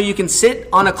not so you can sit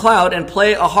on a cloud and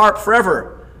play a harp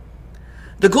forever.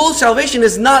 The goal of salvation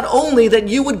is not only that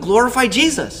you would glorify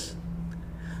Jesus.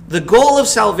 The goal of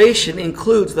salvation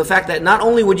includes the fact that not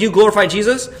only would you glorify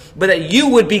Jesus, but that you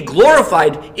would be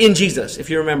glorified in Jesus. If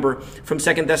you remember from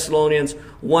 2 Thessalonians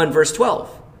 1 verse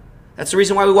 12. That's the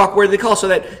reason why we walk worthy of the call, so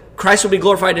that Christ will be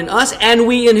glorified in us and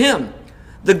we in him.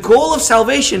 The goal of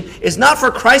salvation is not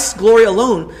for Christ's glory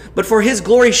alone, but for his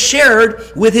glory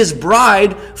shared with his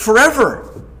bride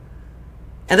forever.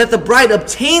 And that the bride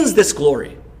obtains this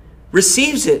glory,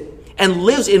 receives it, and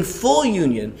lives in full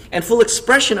union and full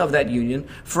expression of that union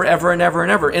forever and ever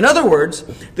and ever. In other words,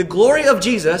 the glory of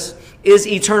Jesus is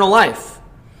eternal life.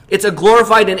 It's a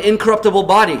glorified and incorruptible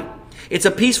body. It's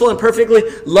a peaceful and perfectly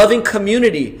loving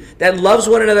community that loves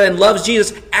one another and loves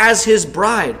Jesus as his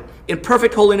bride in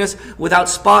perfect holiness without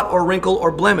spot or wrinkle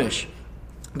or blemish.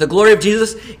 The glory of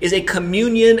Jesus is a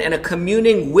communion and a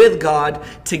communing with God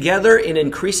together in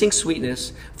increasing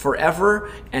sweetness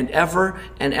forever and ever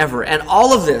and ever. And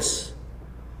all of this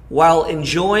while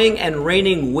enjoying and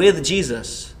reigning with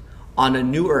Jesus on a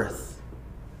new earth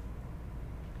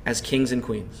as kings and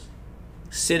queens,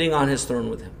 sitting on his throne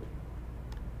with him.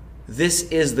 This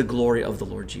is the glory of the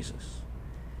Lord Jesus.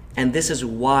 And this is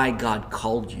why God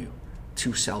called you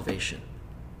to salvation,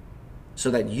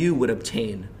 so that you would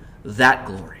obtain that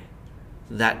glory,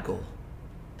 that goal.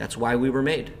 That's why we were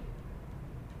made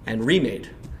and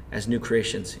remade as new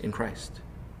creations in Christ.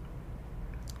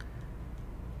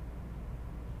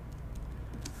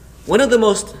 One of the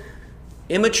most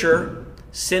immature,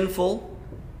 sinful,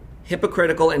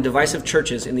 hypocritical, and divisive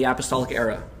churches in the apostolic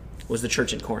era was the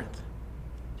church in Corinth.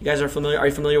 You guys are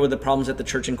you familiar with the problems at the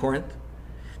church in Corinth?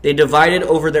 They divided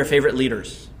over their favorite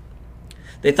leaders.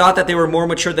 They thought that they were more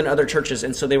mature than other churches,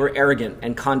 and so they were arrogant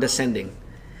and condescending.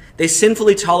 They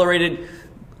sinfully tolerated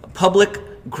public,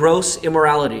 gross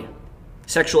immorality,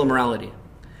 sexual immorality.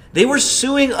 They were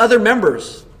suing other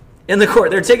members in the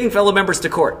court. They're taking fellow members to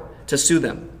court to sue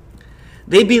them.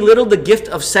 They belittled the gift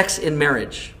of sex in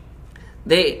marriage.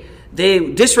 They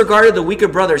disregarded the weaker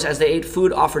brothers as they ate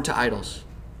food offered to idols.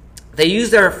 They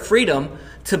used their freedom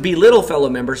to belittle fellow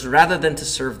members rather than to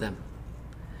serve them.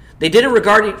 They didn't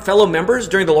regard fellow members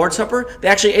during the Lord's Supper. They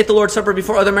actually ate the Lord's Supper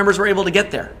before other members were able to get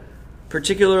there,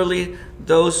 particularly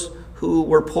those who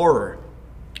were poorer.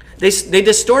 They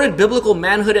distorted biblical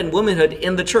manhood and womanhood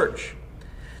in the church.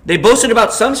 They boasted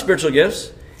about some spiritual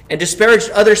gifts and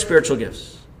disparaged other spiritual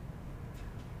gifts.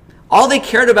 All they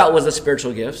cared about was the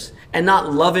spiritual gifts and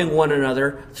not loving one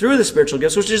another through the spiritual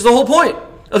gifts, which is the whole point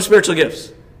of spiritual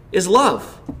gifts, is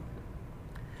love.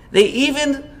 They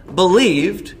even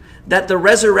believed that the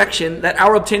resurrection, that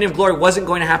our obtaining of glory wasn't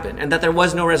going to happen, and that there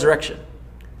was no resurrection.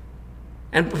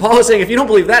 And Paul is saying, if you don't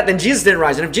believe that, then Jesus didn't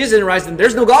rise. And if Jesus didn't rise, then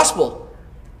there's no gospel.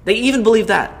 They even believed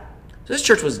that. So this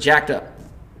church was jacked up.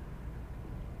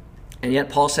 And yet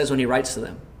Paul says when he writes to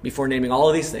them, before naming all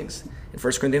of these things, in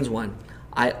 1 Corinthians 1,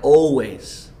 I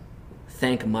always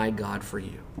thank my God for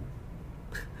you.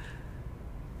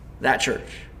 That church.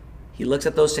 He looks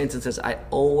at those saints and says, I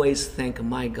always thank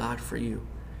my God for you,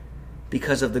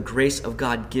 because of the grace of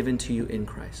God given to you in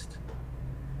Christ,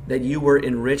 that you were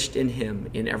enriched in him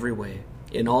in every way,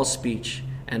 in all speech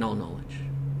and all knowledge.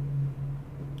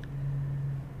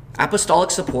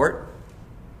 Apostolic support,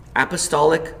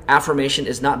 apostolic affirmation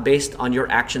is not based on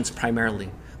your actions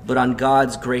primarily, but on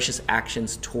God's gracious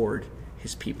actions toward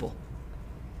his people.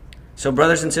 So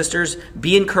brothers and sisters,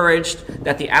 be encouraged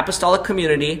that the apostolic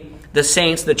community, the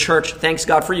saints, the church, thanks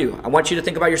God for you. I want you to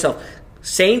think about yourself.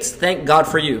 Saints, thank God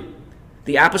for you.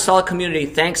 The apostolic community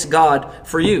thanks God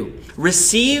for you.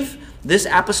 Receive this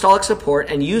apostolic support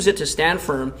and use it to stand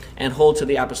firm and hold to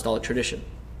the apostolic tradition.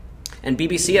 And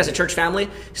BBC, as a church family,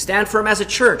 stand firm as a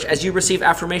church as you receive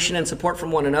affirmation and support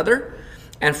from one another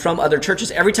and from other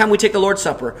churches. Every time we take the Lord's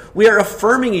Supper, we are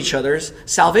affirming each other's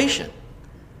salvation.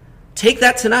 Take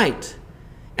that tonight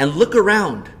and look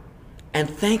around and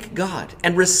thank God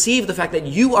and receive the fact that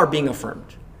you are being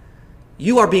affirmed.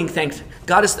 You are being thanked.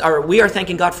 We are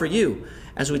thanking God for you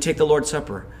as we take the Lord's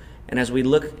Supper and as we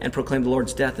look and proclaim the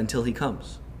Lord's death until he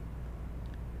comes.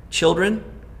 Children,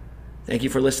 thank you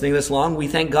for listening this long. We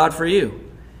thank God for you.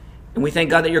 And we thank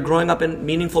God that you're growing up in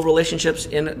meaningful relationships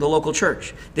in the local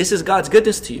church. This is God's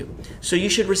goodness to you. So you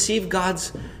should receive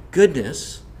God's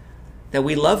goodness, that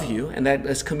we love you and that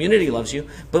this community loves you.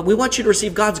 But we want you to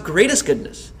receive God's greatest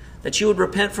goodness, that you would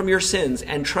repent from your sins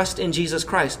and trust in Jesus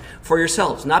Christ for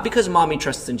yourselves. Not because mommy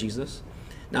trusts in Jesus,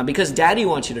 not because daddy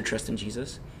wants you to trust in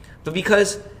Jesus, but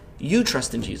because you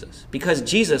trust in Jesus, because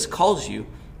Jesus calls you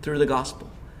through the gospel.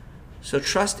 So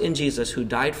trust in Jesus, who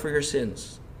died for your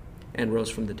sins and rose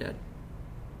from the dead.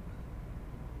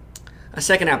 A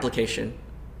second application,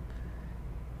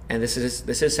 and this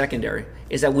is secondary,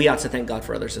 is that we ought to thank God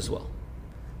for others as well.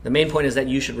 The main point is that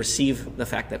you should receive the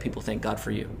fact that people thank God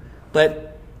for you.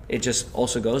 But it just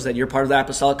also goes that you're part of the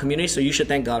apostolic community, so you should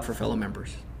thank God for fellow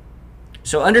members.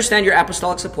 So understand your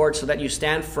apostolic support so that you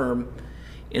stand firm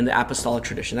in the apostolic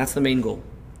tradition. That's the main goal.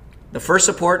 The first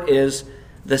support is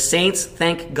the saints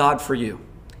thank God for you.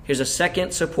 Here's a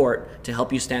second support to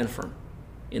help you stand firm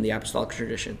in the apostolic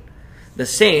tradition. The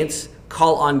saints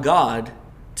call on God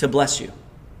to bless you.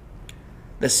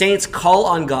 the saints call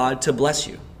on God to bless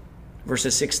you.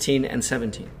 Verses 16 and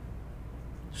 17.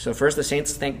 So first, the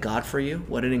saints thank God for you.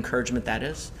 What an encouragement that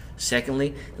is.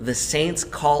 Secondly, the saints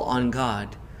call on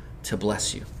God to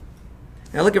bless you.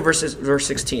 Now look at verse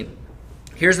 16.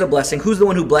 Here's the blessing. Who's the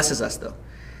one who blesses us, though?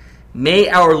 May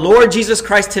our Lord Jesus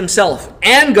Christ himself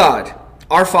and God,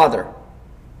 our Father,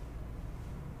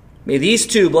 may these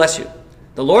two bless you.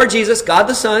 The Lord Jesus, God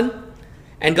the Son,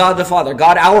 and God the Father,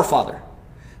 God our Father.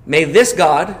 May this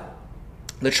God,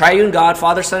 the triune God,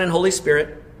 Father, Son, and Holy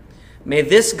Spirit, may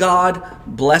this God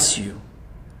bless you.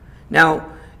 Now,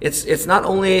 it's not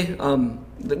only,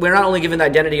 we're not only given the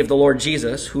identity of the Lord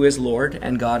Jesus, who is Lord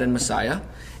and God and Messiah,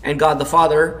 and God the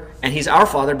Father, and he's our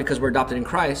Father because we're adopted in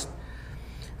Christ.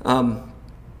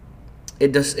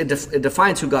 It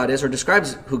defines who God is, or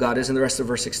describes who God is in the rest of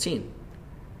verse 16.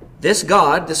 This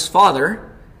God, this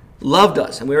Father, loved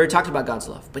us. And we already talked about God's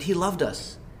love. But he loved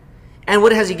us. And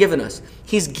what has he given us?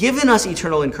 He's given us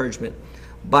eternal encouragement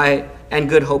and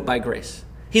good hope by grace.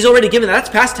 He's already given that. That's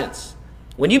past tense.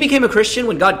 When you became a Christian,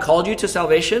 when God called you to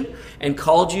salvation and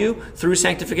called you through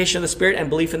sanctification of the Spirit and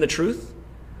belief in the truth,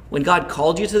 when God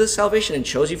called you to this salvation and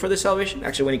chose you for this salvation,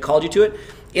 actually when he called you to it,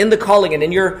 in the calling and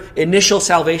in your initial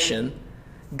salvation,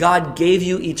 God gave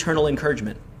you eternal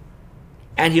encouragement.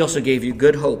 And he also gave you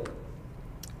good hope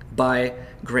by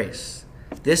grace.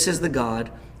 This is the God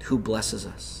who blesses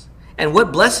us. And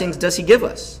what blessings does he give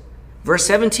us? Verse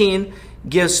 17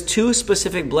 gives two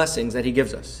specific blessings that he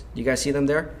gives us. You guys see them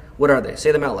there? What are they?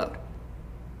 Say them out loud.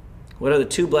 What are the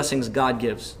two blessings God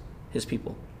gives his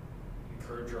people?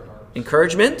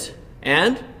 Encouragement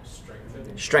and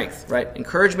strength, right?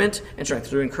 Encouragement and strength.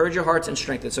 So encourage your hearts and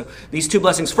strengthen. So these two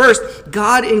blessings. First,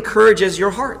 God encourages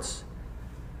your hearts.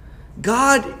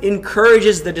 God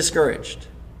encourages the discouraged.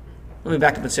 Let me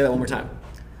back up and say that one more time.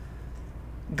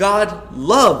 God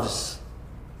loves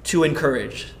to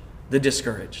encourage the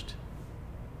discouraged.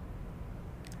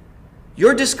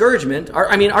 Your discouragement,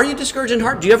 are you discouraged in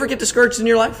heart? Do you ever get discouraged in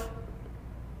your life?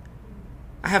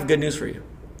 I have good news for you.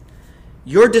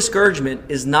 Your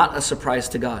discouragement is not a surprise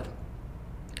to God.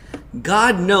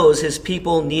 God knows his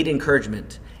people need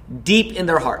encouragement deep in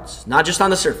their hearts, not just on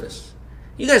the surface.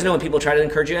 You guys know when people try to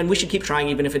encourage you, and we should keep trying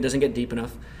even if it doesn't get deep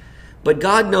enough. But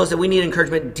God knows that we need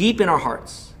encouragement deep in our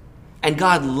hearts. And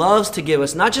God loves to give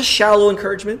us not just shallow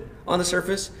encouragement on the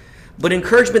surface, but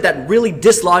encouragement that really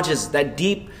dislodges that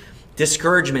deep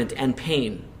discouragement and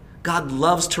pain. God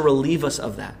loves to relieve us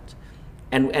of that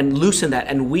and loosen that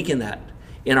and weaken that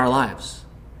in our lives.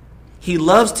 He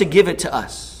loves to give it to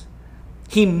us.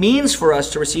 He means for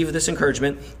us to receive this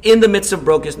encouragement in the midst of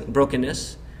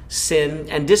brokenness, sin,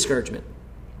 and discouragement.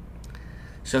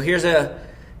 So here's a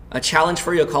challenge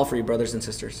for you, a call for you, brothers and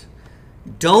sisters.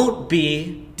 Don't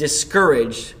be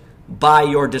discouraged by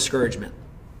your discouragement.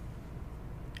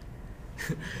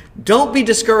 Don't be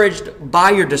discouraged by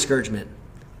your discouragement.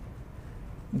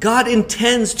 God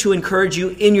intends to encourage you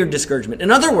in your discouragement.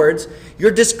 In other words, your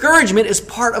discouragement is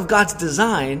part of God's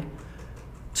design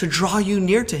to draw you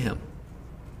near to him.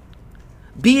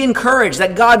 Be encouraged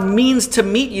that God means to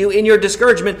meet you in your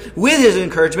discouragement with his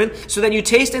encouragement so that you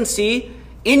taste and see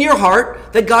in your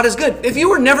heart that God is good. If you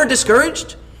were never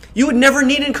discouraged, you would never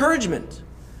need encouragement.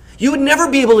 You would never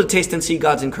be able to taste and see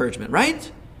God's encouragement,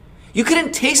 right? You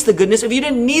couldn't taste the goodness if you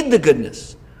didn't need the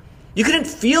goodness. You couldn't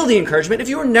feel the encouragement if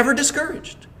you were never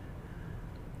discouraged.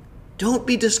 Don't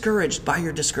be discouraged by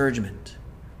your discouragement.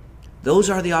 Those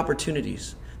are the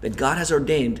opportunities that God has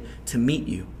ordained to meet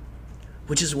you,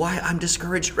 which is why I'm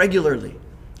discouraged regularly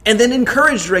and then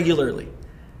encouraged regularly,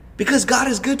 because God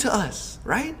is good to us,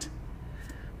 right?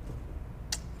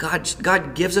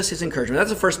 God gives us his encouragement. That's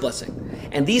the first blessing.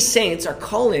 And these saints are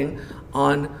calling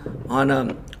on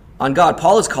God.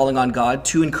 Paul is calling on God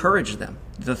to encourage them,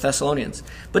 the Thessalonians.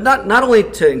 But not only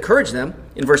to encourage them,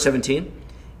 in verse 17,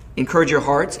 encourage your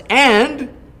hearts,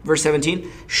 and, verse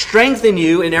 17, strengthen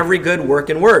you in every good work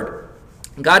and word.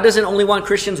 God doesn't only want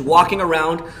Christians walking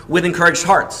around with encouraged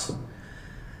hearts.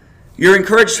 Your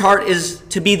encouraged heart is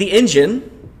to be the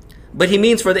engine, but he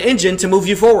means for the engine to move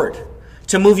you forward,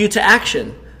 to move you to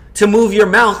action, to move your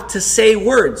mouth to say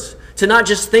words, to not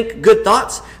just think good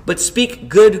thoughts, but speak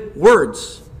good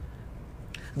words.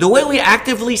 The way we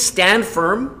actively stand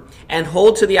firm and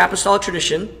hold to the apostolic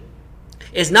tradition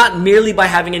is not merely by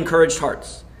having encouraged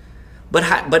hearts,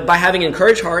 but by having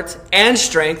encouraged hearts and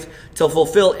strength to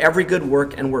fulfill every good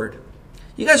work and word.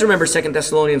 You guys remember 2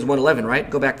 Thessalonians 1:11, right?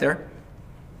 Go back there.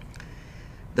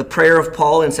 The prayer of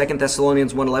Paul in 2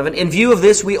 Thessalonians 1:11. In view of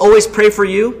this, we always pray for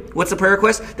you. What's the prayer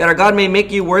request? That our God may make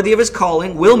you worthy of his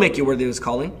calling, will make you worthy of his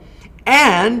calling.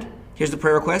 And, here's the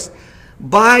prayer request,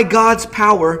 by God's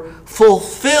power,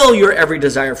 fulfill your every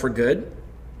desire for good,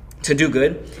 to do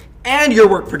good, and your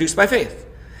work produced by faith.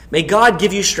 May God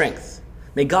give you strength.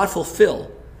 May God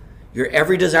fulfill your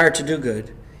every desire to do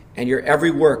good and your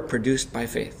every work produced by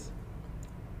faith.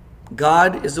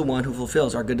 God is the one who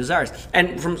fulfills our good desires.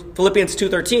 And from Philippians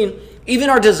 2:13, even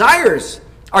our desires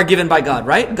are given by God,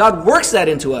 right? God works that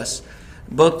into us,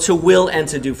 both to will and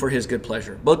to do for his good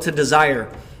pleasure, both to desire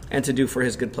and to do for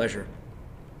his good pleasure.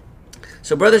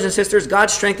 So brothers and sisters, God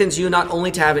strengthens you not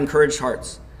only to have encouraged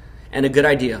hearts and a good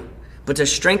idea, but to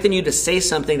strengthen you to say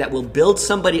something that will build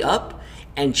somebody up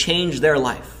and change their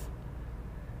life.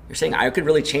 You're saying, I could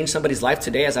really change somebody's life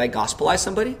today as I gospelize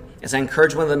somebody? As I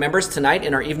encourage one of the members tonight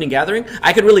in our evening gathering?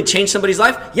 I could really change somebody's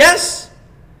life? Yes!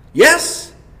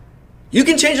 Yes! You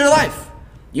can change their life.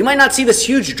 You might not see this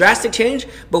huge drastic change,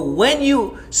 but when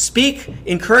you speak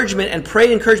encouragement and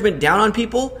pray encouragement down on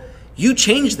people, you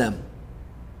change them.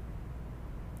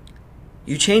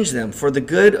 You change them for the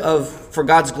good for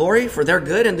God's glory, for their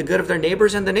good, and the good of their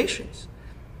neighbors and the nations.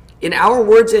 In our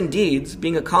words and deeds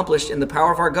being accomplished in the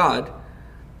power of our God,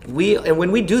 and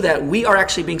when we do that, we are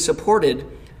actually being supported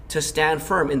to stand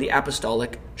firm in the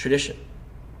apostolic tradition.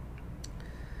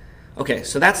 Okay,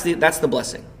 so that's the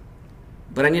blessing.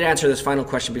 But I need to answer this final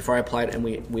question before I apply it and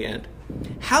we end.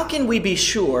 How can we be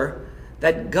sure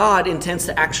that God intends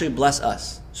to actually bless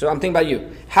us? So I'm thinking about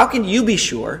you. How can you be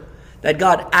sure that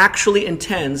God actually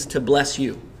intends to bless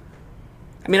you?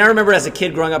 I mean, I remember as a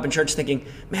kid growing up in church thinking,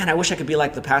 man, I wish I could be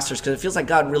like the pastors because it feels like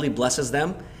God really blesses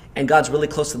them and God's really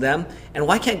close to them. And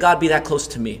why can't God be that close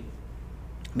to me?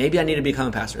 Maybe I need to become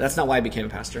a pastor. That's not why I became a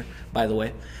pastor, by the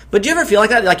way. But do you ever feel like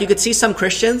that? Like you could see some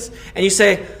Christians and you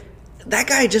say, that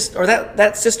guy or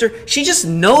that sister, she just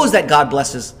knows that God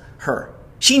blesses her.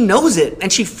 She knows it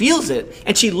and she feels it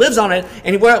and she lives on it.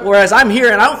 And whereas I'm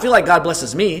here and I don't feel like God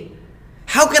blesses me,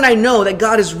 how can I know that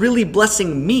God is really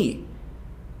blessing me?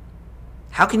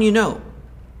 How can you know?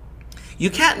 You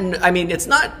can't,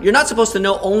 you're not supposed to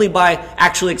know only by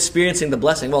actually experiencing the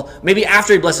blessing. Well, maybe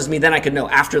after he blesses me, then I could know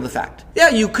after the fact. Yeah,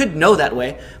 you could know that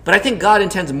way, but I think God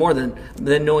intends more than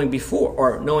knowing before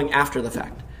or knowing after the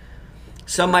fact.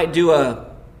 Some might do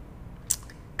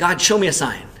God, show me a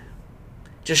sign.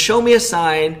 Just show me a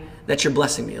sign that you're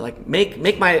blessing me. Like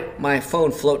make my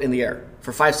phone float in the air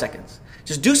for 5 seconds.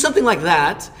 Just do something like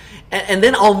that, and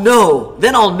then I'll know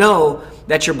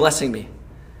that you're blessing me.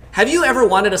 Have you ever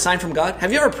wanted a sign from God?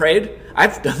 Have you ever prayed?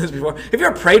 I've done this before. Have you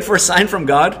ever prayed for a sign from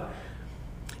God?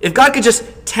 If God could just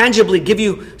tangibly give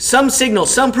you some signal,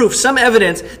 some proof, some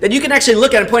evidence that you can actually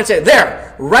look at and point and say,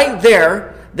 there, right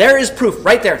there, there is proof,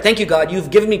 right there. Thank you, God. You've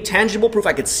given me tangible proof.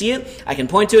 I could see it. I can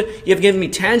point to it. You have given me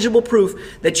tangible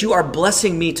proof that you are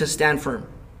blessing me to stand firm.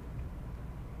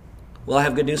 Well, I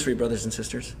have good news for you, brothers and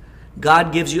sisters.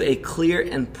 God gives you a clear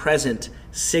and present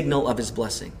signal of his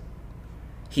blessing.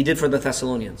 He did for the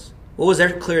Thessalonians. What was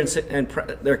their clear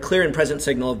and present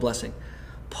signal of blessing?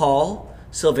 Paul,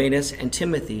 Silvanus, and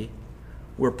Timothy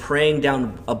were praying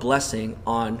down a blessing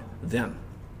on them.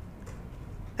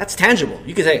 That's tangible.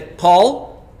 You could say,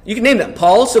 you can name them.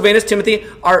 Paul, Silvanus, Timothy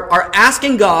are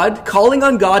asking God, calling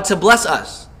on God to bless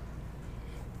us.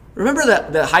 Remember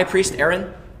the high priest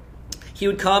Aaron? He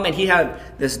would come and he'd have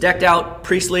this decked out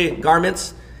priestly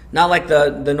garments. Not like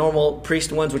the normal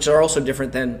priest ones, which are also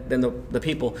different than the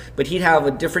people. But he'd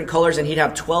have different colors, and he'd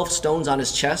have 12 stones on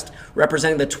his chest,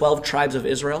 representing the 12 tribes of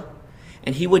Israel.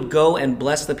 And he would go and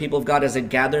bless the people of God as they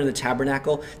gather in the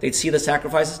tabernacle. They'd see the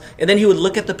sacrifices. And then he would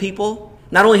look at the people,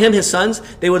 not only him, his sons.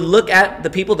 They would look at the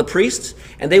people, the priests,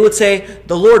 and they would say,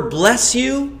 the Lord bless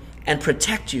you and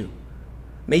protect you.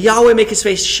 May Yahweh make his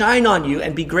face shine on you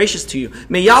and be gracious to you.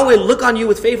 May Yahweh look on you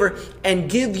with favor and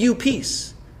give you peace.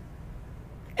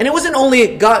 And it wasn't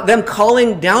only them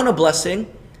calling down a blessing.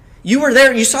 You were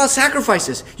there. You saw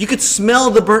sacrifices. You could smell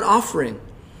the burnt offering.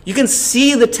 You can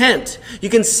see the tent. You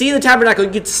can see the tabernacle. You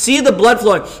could see the blood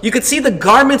flowing. You could see the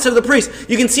garments of the priest.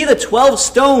 You can see the 12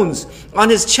 stones on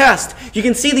his chest. You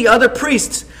can see the other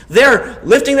priests there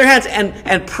lifting their hands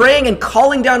and praying and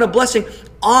calling down a blessing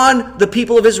on the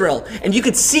people of Israel. And you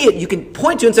could see it. You can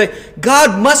point to it and say,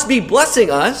 God must be blessing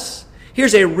us.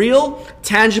 Here's a real,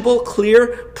 tangible,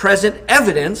 clear, present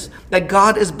evidence that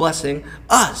God is blessing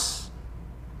us.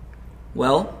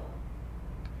 Well,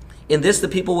 in this the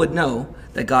people would know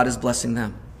that God is blessing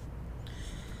them.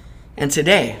 And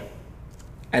today,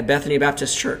 at Bethany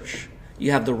Baptist Church,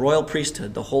 you have the royal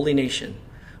priesthood, the holy nation,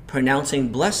 pronouncing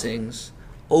blessings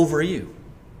over you.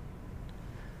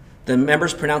 The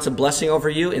members pronounce a blessing over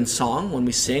you in song when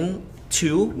we sing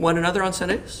to one another on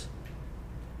Sundays.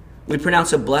 We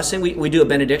pronounce a blessing. We do a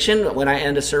benediction. When I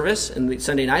end a service in the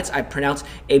Sunday nights, I pronounce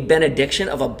a benediction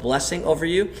of a blessing over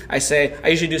you. I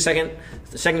usually do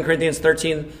 2 Corinthians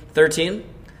 13:13.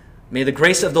 May the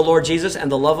grace of the Lord Jesus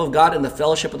and the love of God and the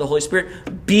fellowship of the Holy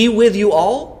Spirit be with you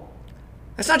all.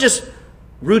 That's not just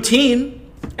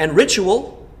routine and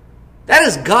ritual. That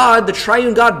is God, the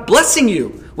triune God, blessing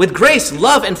you with grace,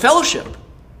 love, and fellowship.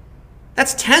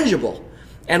 That's tangible.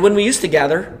 And when we used to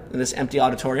gather in this empty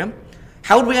auditorium,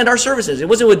 how would we end our services? It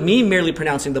wasn't with me merely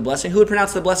pronouncing the blessing. Who would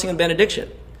pronounce the blessing and benediction?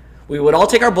 We would all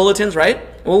take our bulletins, right?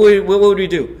 What would we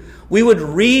do? We would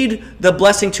read the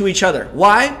blessing to each other.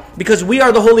 Why? Because we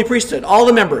are the holy priesthood, all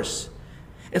the members.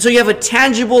 And so you have a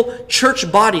tangible church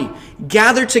body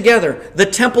gathered together, the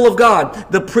temple of God,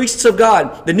 the priests of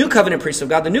God, the new covenant priests of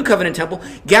God, the new covenant temple,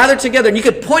 gathered together. And you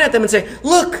could point at them and say,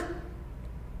 look,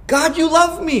 God, you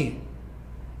love me.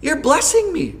 You're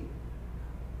blessing me.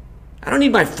 I don't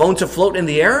need my phone to float in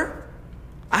the air.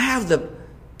 I have the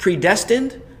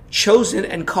predestined, chosen,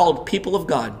 and called people of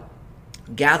God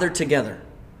gathered together,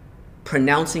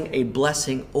 pronouncing a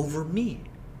blessing over me.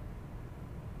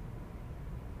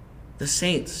 The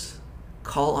saints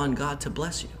call on God to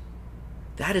bless you.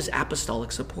 That is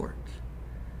apostolic support.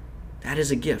 That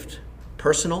is a gift.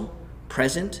 Personal,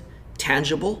 present,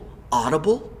 tangible,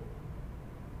 audible.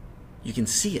 You can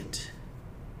see it.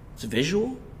 It's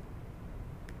visual.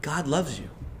 God loves you.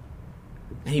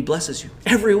 And he blesses you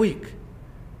every week.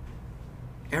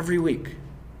 Every week.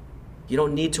 You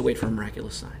don't need to wait for a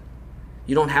miraculous sign.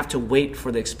 You don't have to wait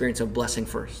for the experience of blessing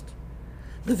first.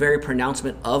 The very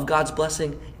pronouncement of God's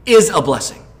blessing is a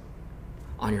blessing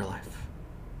on your life.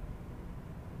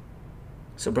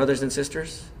 So brothers and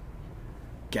sisters,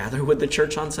 gather with the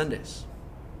church on Sundays.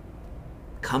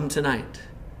 Come tonight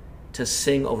to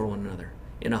sing over one another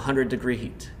in 100-degree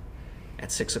heat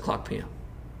at 6 o'clock p.m.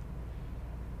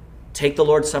 Take the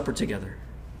Lord's Supper together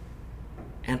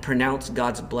and pronounce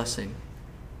God's blessing,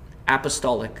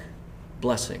 apostolic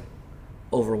blessing,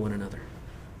 over one another.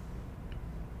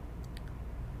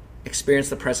 Experience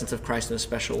the presence of Christ in a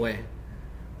special way.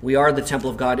 We are the temple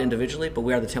of God individually, but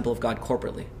we are the temple of God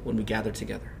corporately when we gather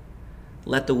together.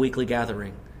 Let the weekly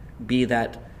gathering be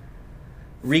that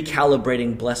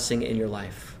recalibrating blessing in your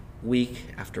life, week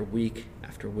after week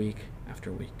after week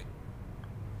after week.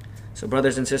 So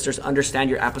brothers and sisters, understand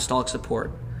your apostolic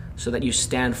support so that you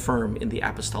stand firm in the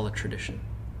apostolic tradition.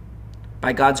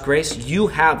 By God's grace, you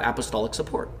have apostolic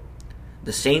support.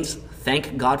 The saints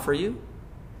thank God for you.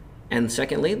 And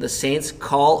secondly, the saints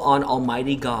call on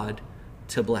Almighty God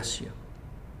to bless you.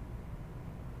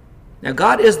 Now,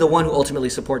 God is the one who ultimately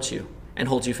supports you and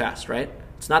holds you fast, right?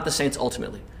 It's not the saints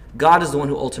ultimately. God is the one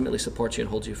who ultimately supports you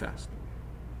and holds you fast.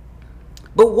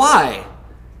 But why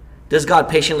does God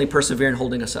patiently persevere in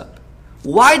holding us up?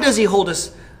 Why does he hold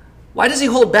us? Why does he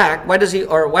hold back? Why does he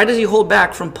hold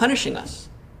back from punishing us?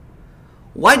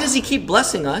 Why does he keep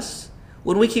blessing us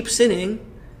when we keep sinning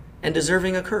and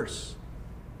deserving a curse?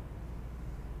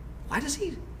 Why does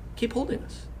he keep holding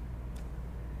us?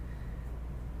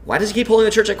 Why does he keep holding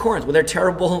the church at Corinth with their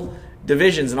terrible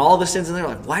divisions and all the sins in their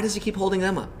life? Why does he keep holding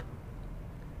them up?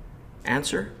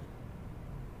 Answer: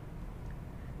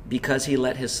 because he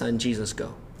let his son Jesus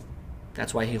go.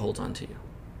 That's why he holds on to you.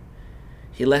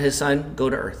 He let his son go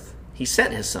to earth. He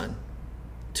sent his son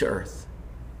to earth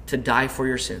to die for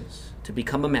your sins, to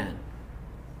become a man,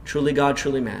 truly God,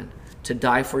 truly man, to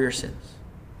die for your sins.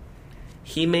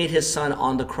 He made his son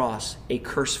on the cross a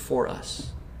curse for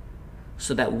us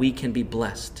so that we can be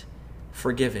blessed,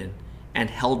 forgiven, and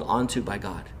held onto by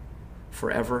God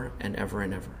forever and ever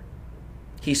and ever.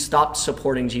 He stopped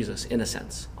supporting Jesus, in a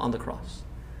sense, on the cross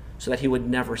so that he would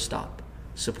never stop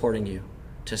supporting you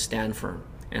to stand firm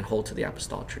and hold to the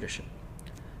apostolic tradition.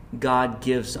 God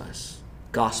gives us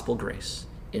gospel grace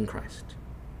in Christ.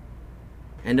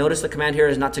 And notice the command here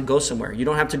is not to go somewhere. You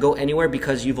don't have to go anywhere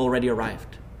because you've already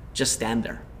arrived. Just stand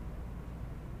there.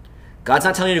 God's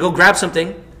not telling you to go grab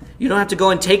something. You don't have to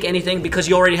go and take anything because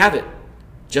you already have it.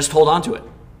 Just hold on to it.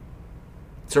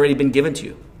 It's already been given to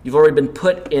you. You've already been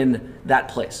put in that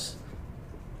place.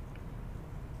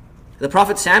 The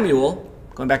prophet Samuel,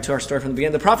 going back to our story from the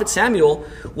beginning, the prophet Samuel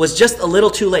was just a little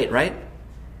too late, right?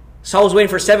 Saul was waiting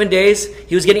for 7 days.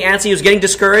 He was getting antsy. He was getting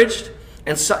discouraged.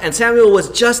 And Samuel was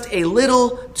just a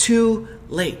little too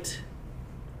late.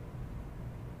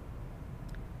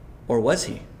 Or was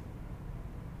he?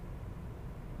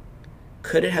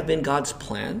 Could it have been God's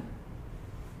plan?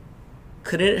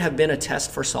 Could it have been a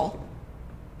test for Saul?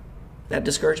 That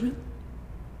discouragement?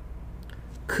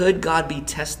 Could God be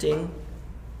testing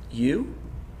you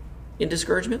in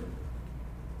discouragement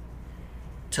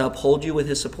to uphold you with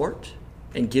his support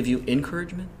and give you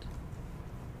encouragement?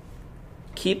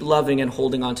 Keep loving and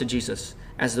holding on to Jesus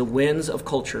as the winds of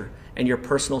culture and your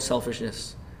personal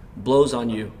selfishness blows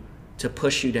on you to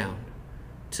push you down,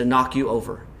 to knock you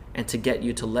over, and to get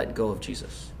you to let go of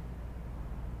Jesus.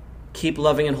 Keep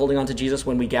loving and holding on to Jesus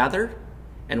when we gather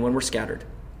and when we're scattered.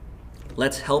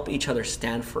 Let's help each other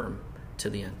stand firm to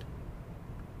the end.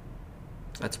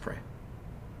 Let's pray.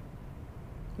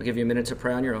 I'll give you a minute to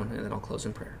pray on your own, and then I'll close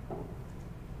in prayer.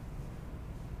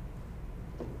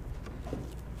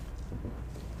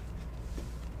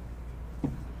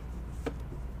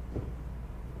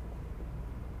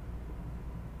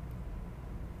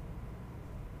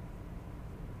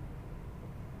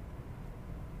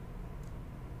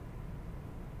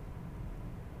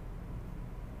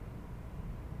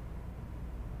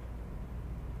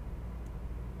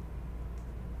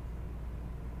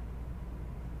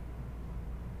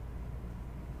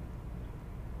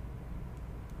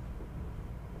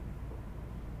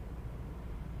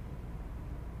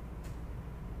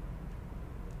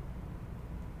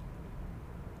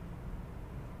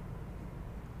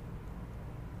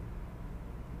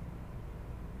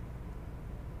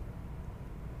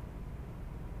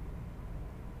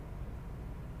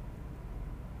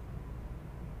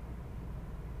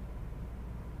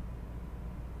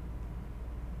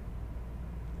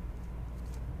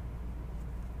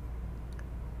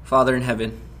 Father in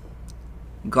heaven,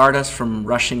 guard us from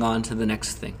rushing on to the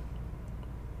next thing.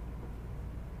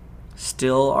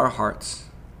 Still our hearts.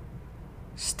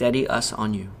 Steady us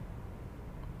on you.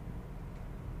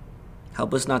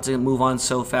 Help us not to move on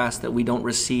so fast that we don't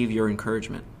receive your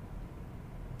encouragement.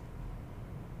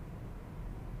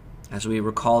 As we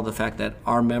recall the fact that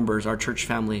our members, our church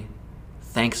family,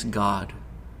 thanks God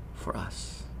for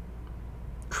us.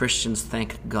 Christians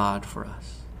thank God for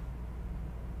us.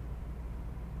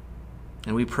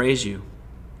 And we praise you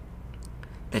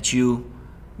that you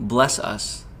bless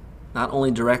us, not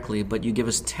only directly, but you give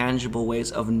us tangible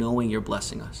ways of knowing you're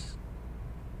blessing us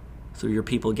through your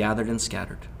people gathered and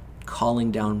scattered,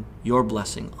 calling down your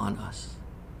blessing on us.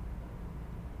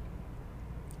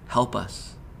 Help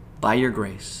us, by your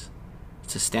grace,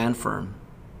 to stand firm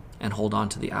and hold on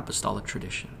to the apostolic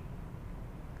tradition.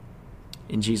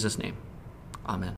 In Jesus' name, amen.